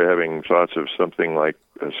if you're ever having thoughts of something like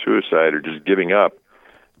a suicide or just giving up,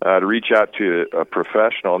 to reach out to a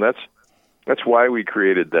professional. And that's why we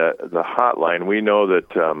created the hotline. We know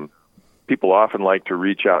that people often like to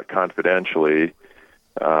reach out confidentially,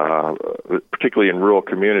 particularly in rural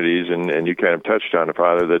communities, and you kind of touched on it,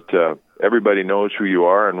 Father, that everybody knows who you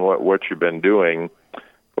are and what you've been doing.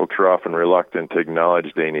 Folks are often reluctant to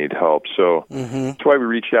acknowledge they need help. So that's why we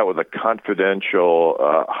reached out with a confidential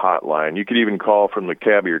hotline. You could even call from the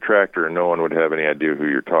cab of your tractor and no one would have any idea who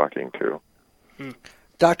you're talking to.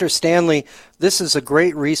 Dr. Stanley, this is a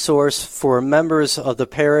great resource for members of the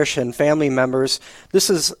parish and family members. This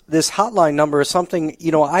hotline number is something,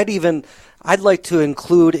 I'd like to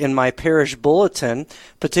include in my parish bulletin,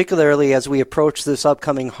 particularly as we approach this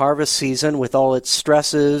upcoming harvest season with all its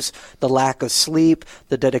stresses, the lack of sleep,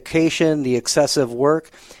 the dedication, the excessive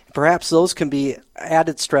work. perhaps those can be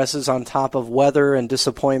added stresses on top of weather and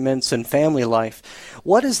disappointments and family life.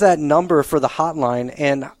 What is that number for the hotline?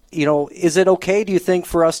 And, is it okay, do you think,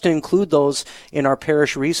 for us to include those in our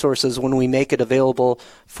parish resources when we make it available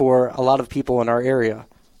for a lot of people in our area?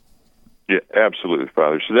 Yeah, absolutely,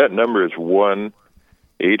 Father. So that number is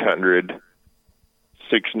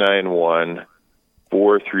 1-800-691-4336.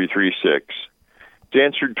 It's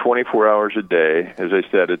answered 24 hours a day. As I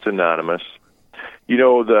said, it's anonymous.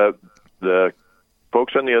 The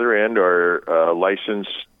folks on the other end are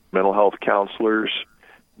licensed mental health counselors.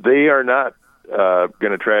 They are not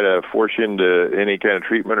going to try to force you into any kind of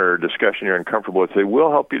treatment or discussion you're uncomfortable with. They will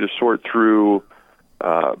help you to sort through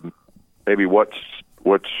maybe what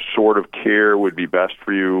sort of care would be best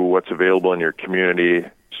for you, what's available in your community.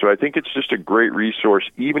 So I think it's just a great resource,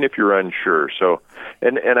 even if you're unsure. So,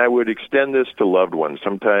 and I would extend this to loved ones.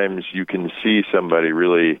 Sometimes you can see somebody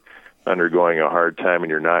really undergoing a hard time and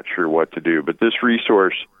you're not sure what to do. But this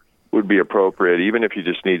resource would be appropriate, even if you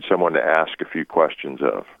just need someone to ask a few questions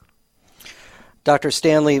of. Dr.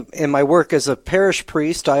 Stanley, in my work as a parish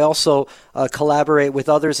priest, I also collaborate with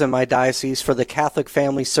others in my diocese for the Catholic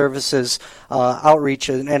Family Services outreach.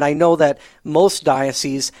 And I know that most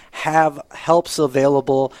dioceses have helps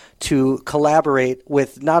available to collaborate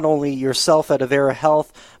with not only yourself at Avera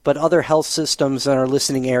Health, but other health systems in our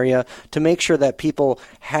listening area to make sure that people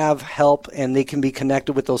have help and they can be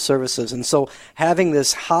connected with those services. And so having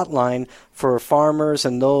this hotline for farmers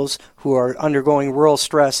and those who are undergoing rural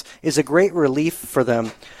stress is a great relief for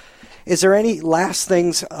them. Is there any last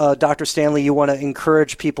things, Dr. Stanley, you want to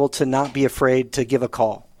encourage people to not be afraid to give a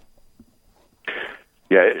call?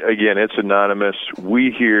 Yeah, again, it's anonymous. We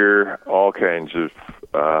hear all kinds of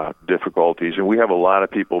difficulties, and we have a lot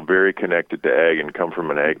of people very connected to ag and come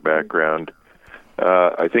from an ag background.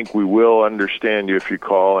 I think we will understand you if you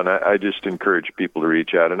call, and I just encourage people to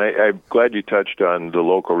reach out. And I'm glad you touched on the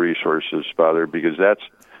local resources, Father, because that's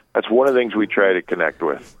one of the things we try to connect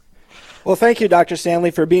with. Well, thank you, Dr.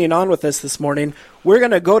 Stanley, for being on with us this morning. We're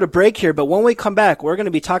going to go to break here, but when we come back, we're going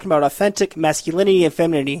to be talking about authentic masculinity and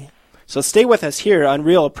femininity. So stay with us here on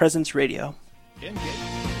Real Presence Radio.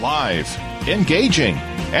 Live, engaging,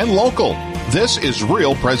 and local. This is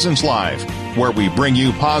Real Presence Live, where we bring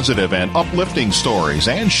you positive and uplifting stories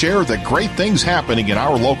and share the great things happening in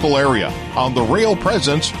our local area on the Real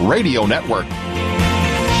Presence Radio Network.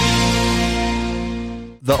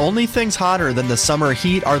 The only things hotter than the summer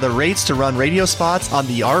heat are the rates to run radio spots on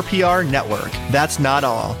the RPR network. That's not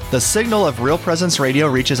all. The signal of Real Presence Radio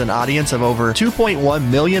reaches an audience of over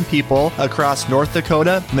 2.1 million people across North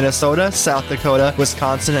Dakota, Minnesota, South Dakota,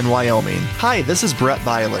 Wisconsin, and Wyoming. Hi, this is Brett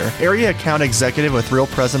Byler, Area Account Executive with Real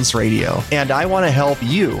Presence Radio, and I want to help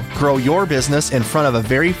you grow your business in front of a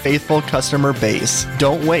very faithful customer base.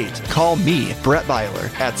 Don't wait. Call me, Brett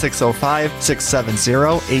Byler, at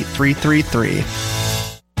 605-670-8333.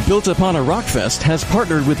 Built Upon a Rockfest has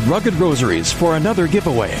partnered with Rugged Rosaries for another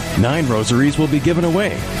giveaway. 9 rosaries will be given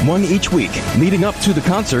away, one each week, leading up to the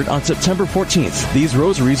concert on September 14th. These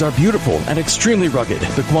rosaries are beautiful and extremely rugged.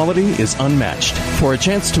 The quality is unmatched. For a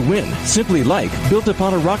chance to win, simply like Built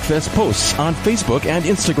Upon a Rockfest posts on Facebook and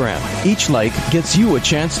Instagram. Each like gets you a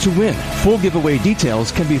chance to win. Full giveaway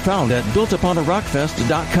details can be found at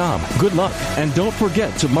builtuponarockfest.com. Good luck, and don't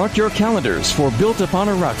forget to mark your calendars for Built Upon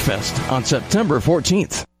a Rockfest on September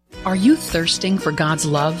 14th. Are you thirsting for God's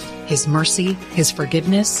love, His mercy, His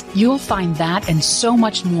forgiveness? You'll find that and so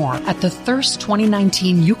much more at the Thirst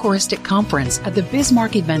 2019 Eucharistic Conference at the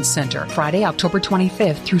Bismarck Event Center, Friday, October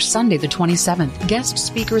 25th through Sunday the 27th. Guest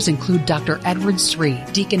speakers include Dr. Edward Sri,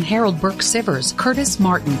 Deacon Harold Burke-Sivers, Curtis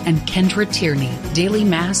Martin, and Kendra Tierney. Daily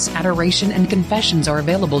Mass, adoration, and confessions are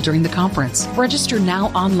available during the conference. Register now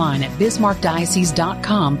online at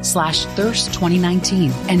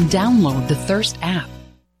bismarckdiocese.com/Thirst2019 and download the Thirst app.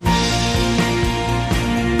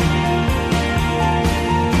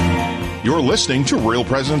 You're listening to Real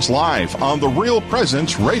Presence Live on the Real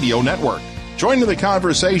Presence Radio Network. Join in the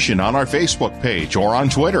conversation on our Facebook page or on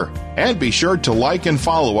Twitter. And be sure to like and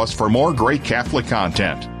follow us for more great Catholic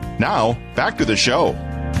content. Now, back to the show.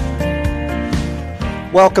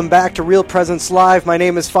 Welcome back to Real Presence Live. My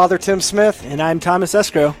name is Father Tim Smith. And I'm Thomas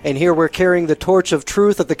Escrow. And here we're carrying the torch of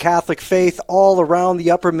truth of the Catholic faith all around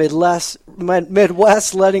the upper Midwest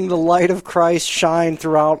Midwest, letting the light of Christ shine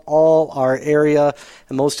throughout all our area,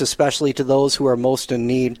 and most especially to those who are most in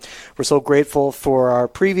need. We're so grateful for our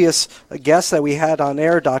previous guest that we had on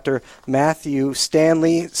air, Dr. Matthew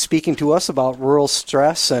Stanley, speaking to us about rural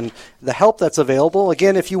stress and the help that's available.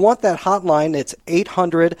 Again, if you want that hotline, it's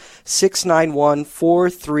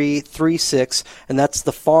 800-691-4336, and that's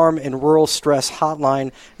the Farm and Rural Stress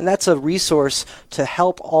Hotline, and that's a resource to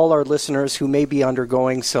help all our listeners who may be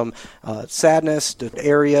undergoing some sadness, the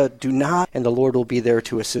area. Do not, and the Lord will be there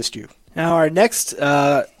to assist you. Now, our next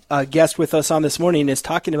guest with us on this morning is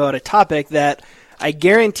talking about a topic that I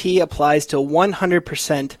guarantee applies to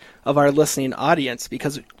 100% of our listening audience,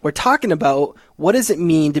 because we're talking about what does it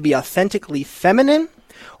mean to be authentically feminine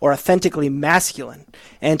or authentically masculine.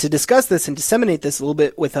 And to discuss this and disseminate this a little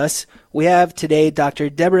bit with us, we have today Dr.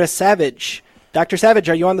 Deborah Savage. Dr. Savage,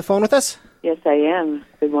 are you on the phone with us? Yes, I am.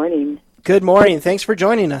 Good morning. Good morning. Thanks for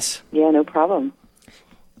joining us. Yeah, no problem.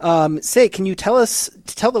 Can you tell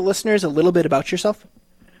the listeners a little bit about yourself?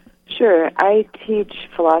 Sure. I teach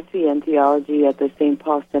philosophy and theology at the St.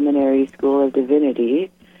 Paul Seminary School of Divinity.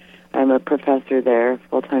 I'm a professor there,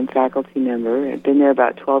 full-time faculty member. I've been there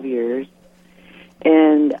about 12 years.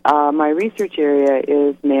 And my research area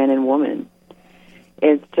is man and woman.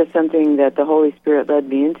 It's just something that the Holy Spirit led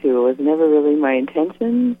me into. It was never really my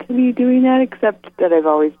intention to be doing that, except that I've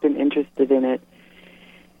always been interested in it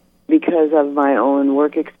because of my own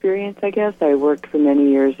work experience, I guess. I worked for many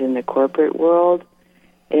years in the corporate world,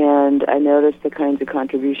 and I noticed the kinds of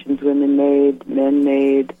contributions women made, men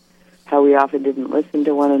made, how we often didn't listen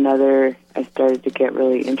to one another. I started to get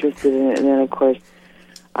really interested in it, and then, of course,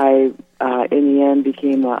 I, in the end,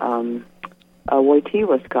 became a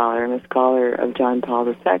Wojtyla scholar. I'm a scholar of John Paul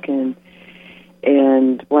II,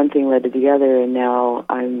 and one thing led to the other, and now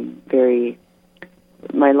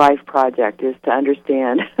my life project is to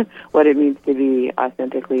understand what it means to be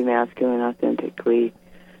authentically masculine, authentically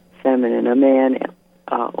feminine, a man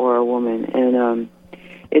or a woman. And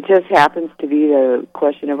it just happens to be the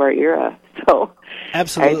question of our era. So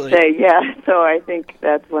absolutely. I'd say, yeah. So I think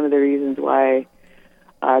that's one of the reasons why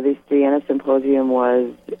the Siena Symposium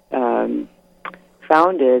was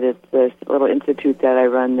founded. It's this little institute that I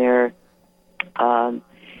run there.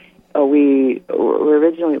 We were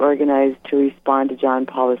originally organized to respond to John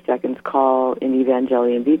Paul II's call in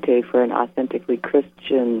Evangelium Vitae for an authentically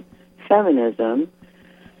Christian feminism,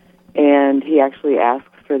 and he actually asks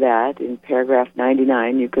for that in paragraph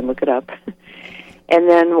 99. You can look it up. And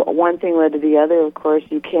then one thing led to the other. Of course,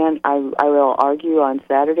 you can't. I will argue on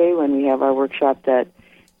Saturday when we have our workshop that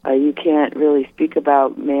you can't really speak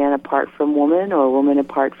about man apart from woman or woman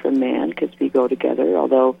apart from man, because we go together.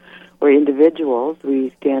 Although we're individuals,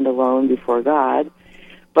 we stand alone before God.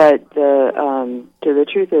 But the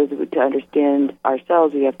truth is, to understand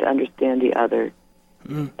ourselves, we have to understand the other.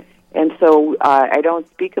 Mm. And so I don't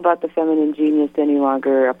speak about the feminine genius any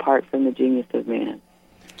longer apart from the genius of man.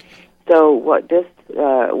 So I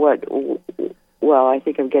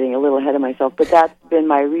think I'm getting a little ahead of myself, but that's been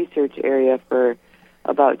my research area for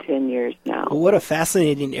about 10 years now. Well, what a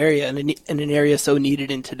fascinating area, and an area so needed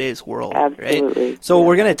in today's world. Absolutely. Right? So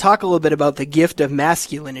we're going to talk a little bit about the gift of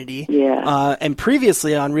masculinity. Yeah. And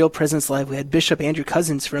previously on Real Presence Live, we had Bishop Andrew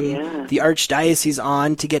Cousins from the Archdiocese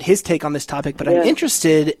on to get his take on this topic. But I'm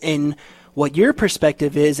interested in what your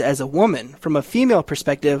perspective is as a woman, from a female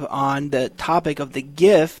perspective, on the topic of the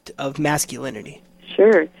gift of masculinity.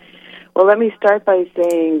 Sure. Well, let me start by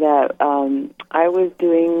saying that I was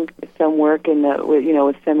doing some work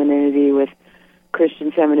with femininity, with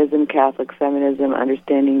Christian feminism, Catholic feminism,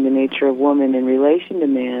 understanding the nature of woman in relation to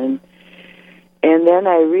man. And then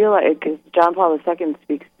I realized, because John Paul II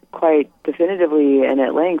speaks quite definitively and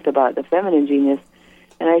at length about the feminine genius,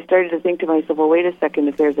 and I started to think to myself, well, wait a second,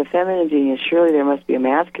 if there's a feminine genius, surely there must be a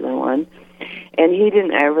masculine one. And he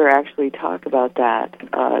didn't ever actually talk about that.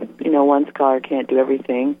 One scholar can't do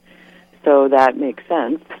everything, so that makes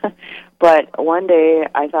sense. But one day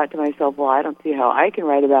I thought to myself, well, I don't see how I can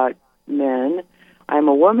write about men. I'm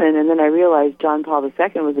a woman. And then I realized John Paul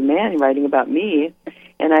II was a man writing about me.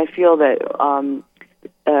 And I feel that,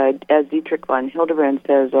 as Dietrich von Hildebrand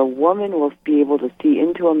says, a woman will be able to see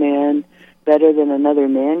into a man better than another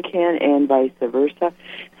man can, and vice versa.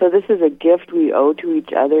 So this is a gift we owe to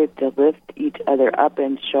each other, to lift each other up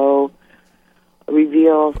and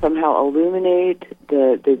reveal, somehow illuminate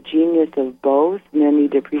the genius of both. Men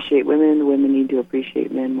need to appreciate women need to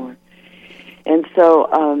appreciate men more. And so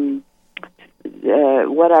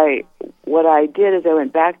what I did is I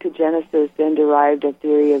went back to Genesis and derived a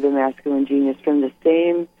theory of the masculine genius from the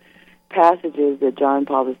same passages that John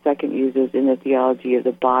Paul II uses in the theology of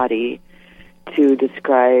the body. to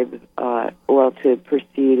describe, to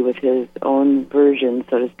proceed with his own version,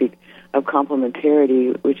 so to speak, of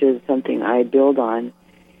complementarity, which is something I build on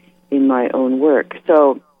in my own work.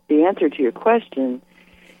 So the answer to your question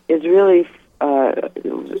is really,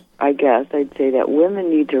 I guess I'd say that women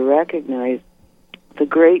need to recognize the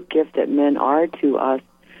great gift that men are to us.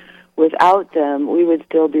 Without them, we would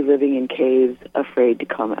still be living in caves, afraid to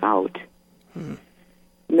come out.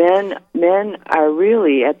 Men are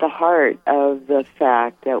really at the heart of the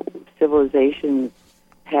fact that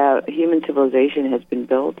human civilization has been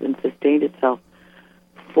built and sustained itself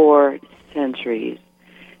for centuries.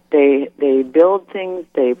 They build things,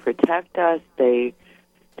 they protect us, they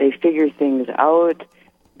figure things out,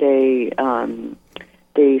 they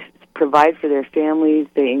provide for their families,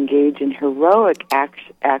 they engage in heroic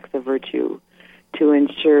acts of virtue to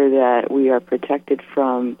ensure that we are protected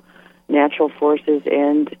from natural forces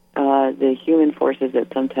and the human forces that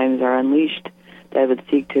sometimes are unleashed that would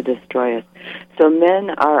seek to destroy us. So men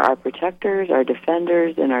are our protectors, our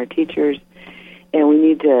defenders, and our teachers, and we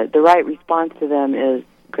need to, the right response to them is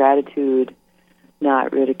gratitude,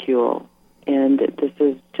 not ridicule. And this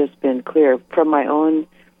has just been clear from my own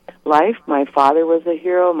life. My father was a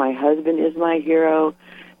hero. My husband is my hero.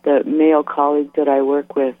 The male colleagues that I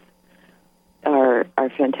work with are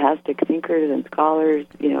fantastic thinkers and scholars.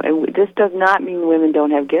 And this does not mean women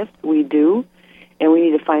don't have gifts. We do, and we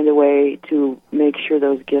need to find a way to make sure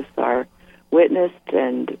those gifts are witnessed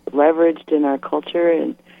and leveraged in our culture,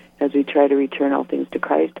 and as we try to return all things to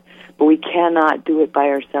Christ. But we cannot do it by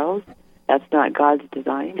ourselves. That's not God's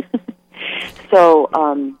design. So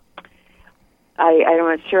I'm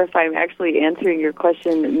not sure if I'm actually answering your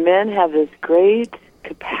question. Men have this great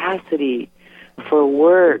capacity for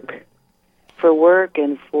work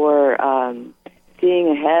and for seeing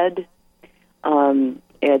ahead, and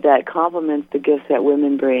that complements the gifts that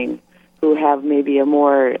women bring, who have maybe a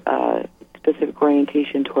more specific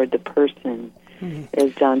orientation toward the person,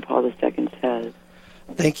 as John Paul II says.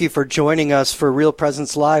 Thank you for joining us for Real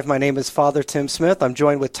Presence Live. My name is Father Tim Smith. I'm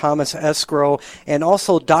joined with Thomas Escrow, and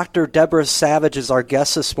also Dr. Deborah Savage is our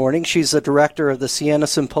guest this morning. She's the director of the Siena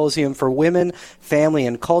Symposium for Women, Family,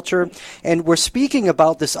 and Culture. And we're speaking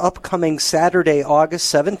about this upcoming Saturday,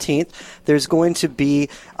 August 17th. There's going to be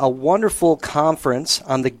a wonderful conference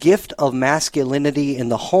on the gift of masculinity in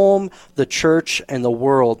the home, the church, and the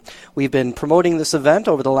world. We've been promoting this event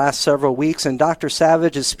over the last several weeks, and Dr.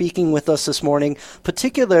 Savage is speaking with us this morning,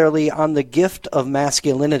 particularly on the gift of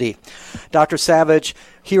masculinity. Dr. Savage,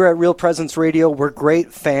 here at Real Presence Radio, we're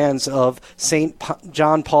great fans of St.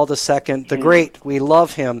 John Paul II, the Great. We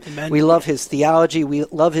love him. Amen. We love his theology. We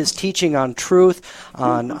love his teaching on truth,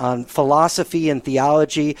 on philosophy and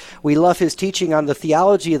theology. We love his teaching on the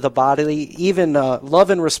theology of the body, even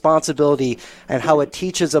love and responsibility, and how it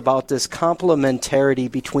teaches about this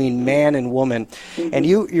complementarity between man and woman. And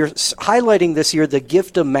you're highlighting this year the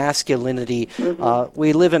gift of masculinity.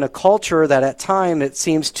 We live in a culture that at times it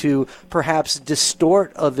seems to perhaps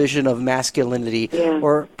distort a vision of masculinity,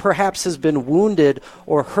 or perhaps has been wounded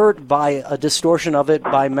or hurt by a distortion of it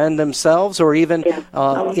by men themselves, or even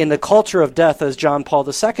in the culture of death, as John Paul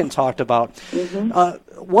II talked about.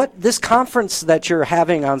 What this conference that you're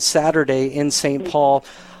having on Saturday in St. Paul,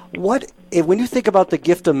 when you think about the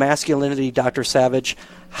gift of masculinity, Dr. Savage,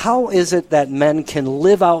 how is it that men can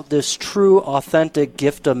live out this true, authentic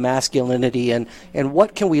gift of masculinity, and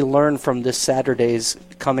what can we learn from this Saturday's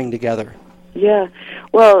coming together? Yeah,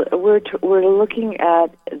 well, we're looking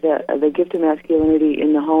at the gift of masculinity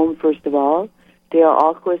in the home, first of all. Dale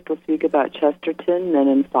Ahlquist will speak about Chesterton, men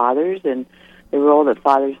and fathers, and the role that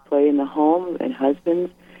fathers play in the home and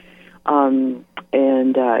husbands.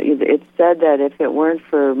 It's said that if it weren't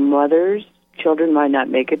for mothers, children might not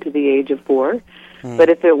make it to the age of 4. But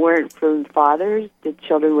if it weren't for fathers, the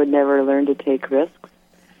children would never learn to take risks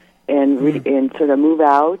and sort of move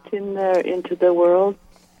out into the world.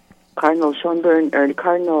 Cardinal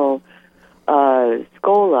Scola,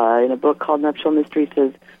 in a book called Nuptial Mystery,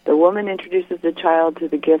 says the woman introduces the child to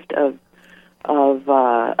the gift of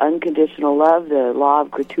unconditional love, the law of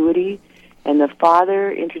gratuity, and the father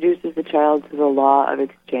introduces the child to the law of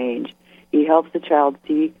exchange. He helps the child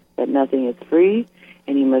see that nothing is free,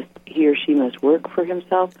 and he or she must work for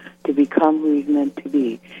himself to become who he's meant to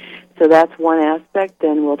be. So that's one aspect.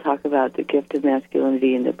 Then we'll talk about the gift of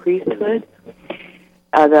masculinity in the priesthood.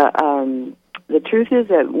 The truth is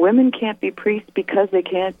that women can't be priests because they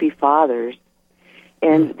can't be fathers,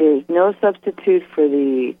 and there's no substitute for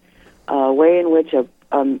the way in which a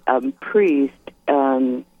priest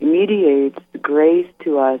mediates grace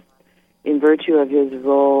to us in virtue of his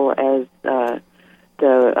role as the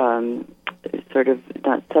sort of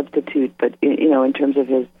not substitute, but in terms of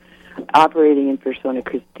his operating in persona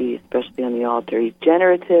Christi, especially on the altar. He's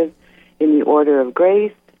generative in the order of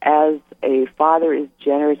grace, as a father is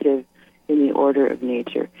generative in the order of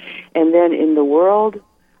nature. And then in the world,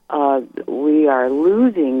 we are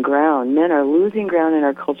losing ground. Men are losing ground in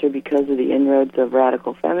our culture because of the inroads of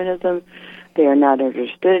radical feminism. They are not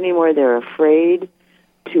understood anymore. They're afraid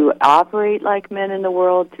to operate like men in the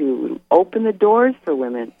world, to open the doors for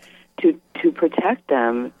women, to protect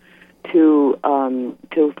them, to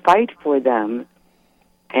fight for them.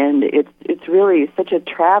 And it's really such a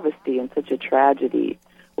travesty and such a tragedy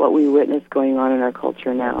what we witness going on in our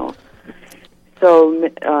culture now. So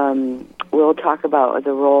we'll talk about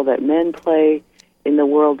the role that men play in the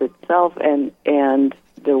world itself, and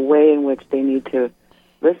the way in which they need to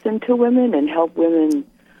listen to women and help women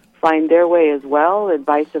find their way as well, and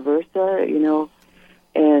vice versa,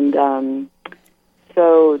 And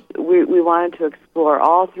so we wanted to explore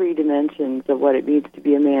all three dimensions of what it means to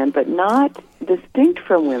be a man, but not distinct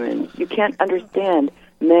from women. You can't understand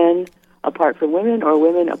men apart from women or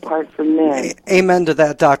women apart from men. Amen to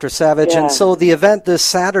that, Dr. Savage. Yeah. And so the event this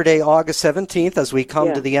Saturday, August 17th, as we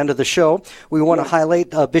come to the end of the show, we want to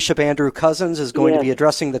highlight Bishop Andrew Cousins is going to be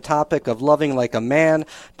addressing the topic of loving like a man.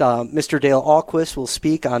 Mr. Dale Ahlquist will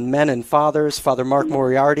speak on men and fathers. Father Mark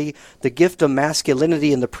Moriarty, the gift of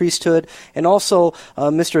masculinity in the priesthood. And also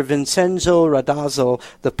Mr. Vincenzo Radazzo,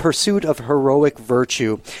 the pursuit of heroic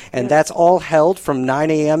virtue. And that's all held from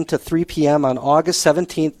 9 a.m. to 3 p.m. on August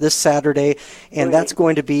 17th, this Saturday. And that's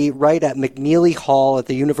going to be right at McNeely Hall at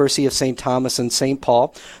the University of St. Thomas in St.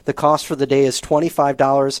 Paul. The cost for the day is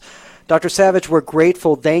 $25. Dr. Savage, we're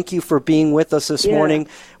grateful. Thank you for being with us this morning.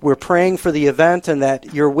 We're praying for the event, and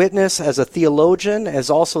that your witness as a theologian, as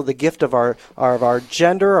also the gift of our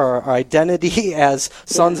gender, our identity as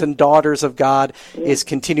sons and daughters of God, is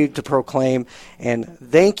continued to proclaim. And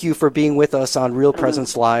thank you for being with us on Real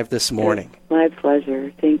Presence Live this morning. My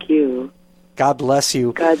pleasure. Thank you. God bless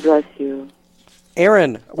you. God bless you.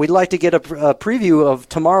 Aaron, we'd like to get a preview of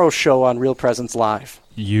tomorrow's show on Real Presence Live.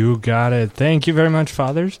 You got it. Thank you very much,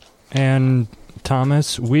 Fathers. And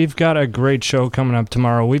Thomas, we've got a great show coming up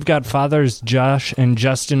tomorrow. We've got Fathers Josh and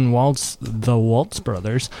Justin Waltz, the Waltz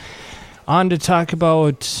brothers, on to talk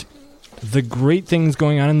about the great things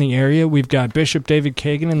going on in the area. We've got Bishop David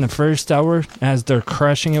Kagan in the first hour as they're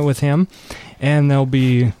crushing it with him. And they'll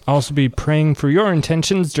also be praying for your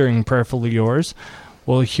intentions during Prayerfully Yours.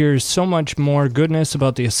 We'll hear so much more goodness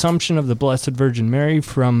about the Assumption of the Blessed Virgin Mary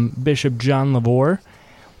from Bishop John Lavore.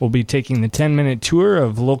 We'll be taking the 10-minute tour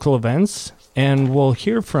of local events, and we'll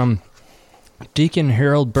hear from Deacon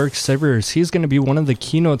Harold Burke-Sivers. He's going to be one of the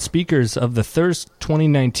keynote speakers of the Thirst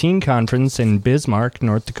 2019 conference in Bismarck,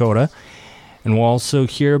 North Dakota. And we'll also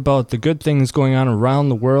hear about the good things going on around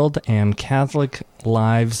the world and Catholic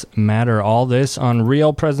Lives Matter. All this on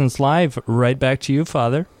Real Presence Live. Right back to you,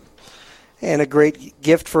 Father. And a great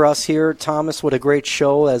gift for us here, Thomas. What a great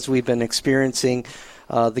show as we've been experiencing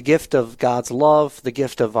the gift of God's love, the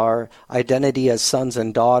gift of our identity as sons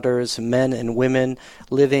and daughters, men and women,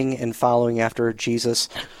 living and following after Jesus.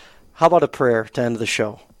 How about a prayer to end the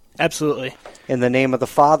show? Absolutely. In the name of the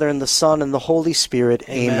Father, and the Son, and the Holy Spirit,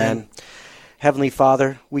 amen. Heavenly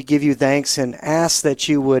Father, we give you thanks and ask that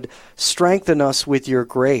you would strengthen us with your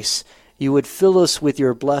grace. You would fill us with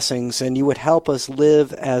your blessings, and you would help us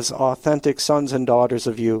live as authentic sons and daughters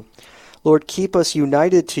of you. Lord, keep us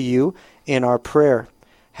united to you in our prayer.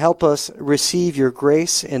 Help us receive your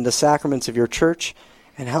grace in the sacraments of your church,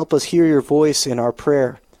 and help us hear your voice in our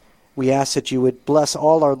prayer. We ask that you would bless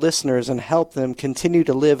all our listeners and help them continue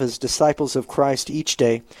to live as disciples of Christ each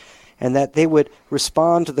day, and that they would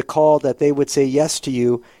respond to the call, that they would say yes to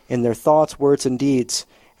you in their thoughts, words, and deeds,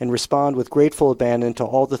 and respond with grateful abandon to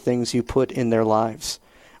all the things you put in their lives.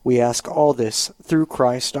 We ask all this through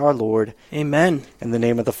Christ our Lord. Amen. In the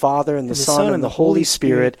name of the Father, and the Son, and the Holy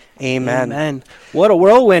Spirit. Amen. Amen. What a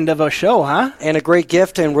whirlwind of a show, huh? And a great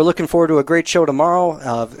gift, and we're looking forward to a great show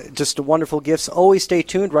tomorrow. Just wonderful gifts. Always stay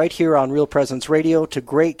tuned right here on Real Presence Radio to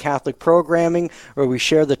great Catholic programming where we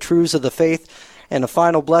share the truths of the faith. And a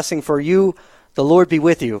final blessing for you. The Lord be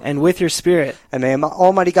with you. And with your spirit. And may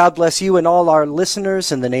Almighty God bless you and all our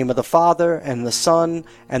listeners in the name of the Father, and the Son,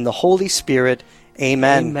 and the Holy Spirit.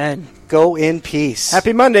 Amen. Amen. Go in peace.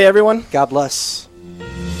 Happy Monday, everyone. God bless.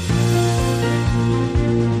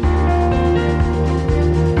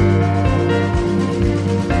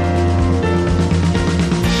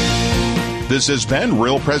 This has been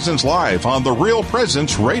Real Presence Live on the Real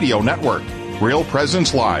Presence Radio Network. Real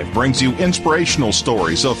Presence Live brings you inspirational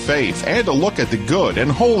stories of faith and a look at the good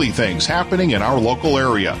and holy things happening in our local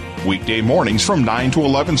area. Weekday mornings from 9 to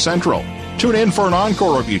 11 Central. Tune in for an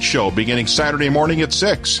encore of each show beginning Saturday morning at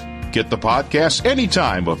 6. Get the podcast any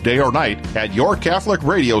time of day or night at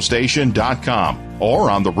yourcatholicradiostation.com or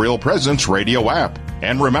on the Real Presence radio app.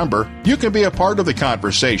 And remember, you can be a part of the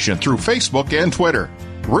conversation through Facebook and Twitter.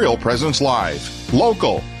 Real Presence Live,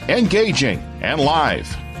 local, engaging, and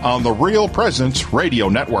live on the Real Presence Radio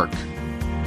Network.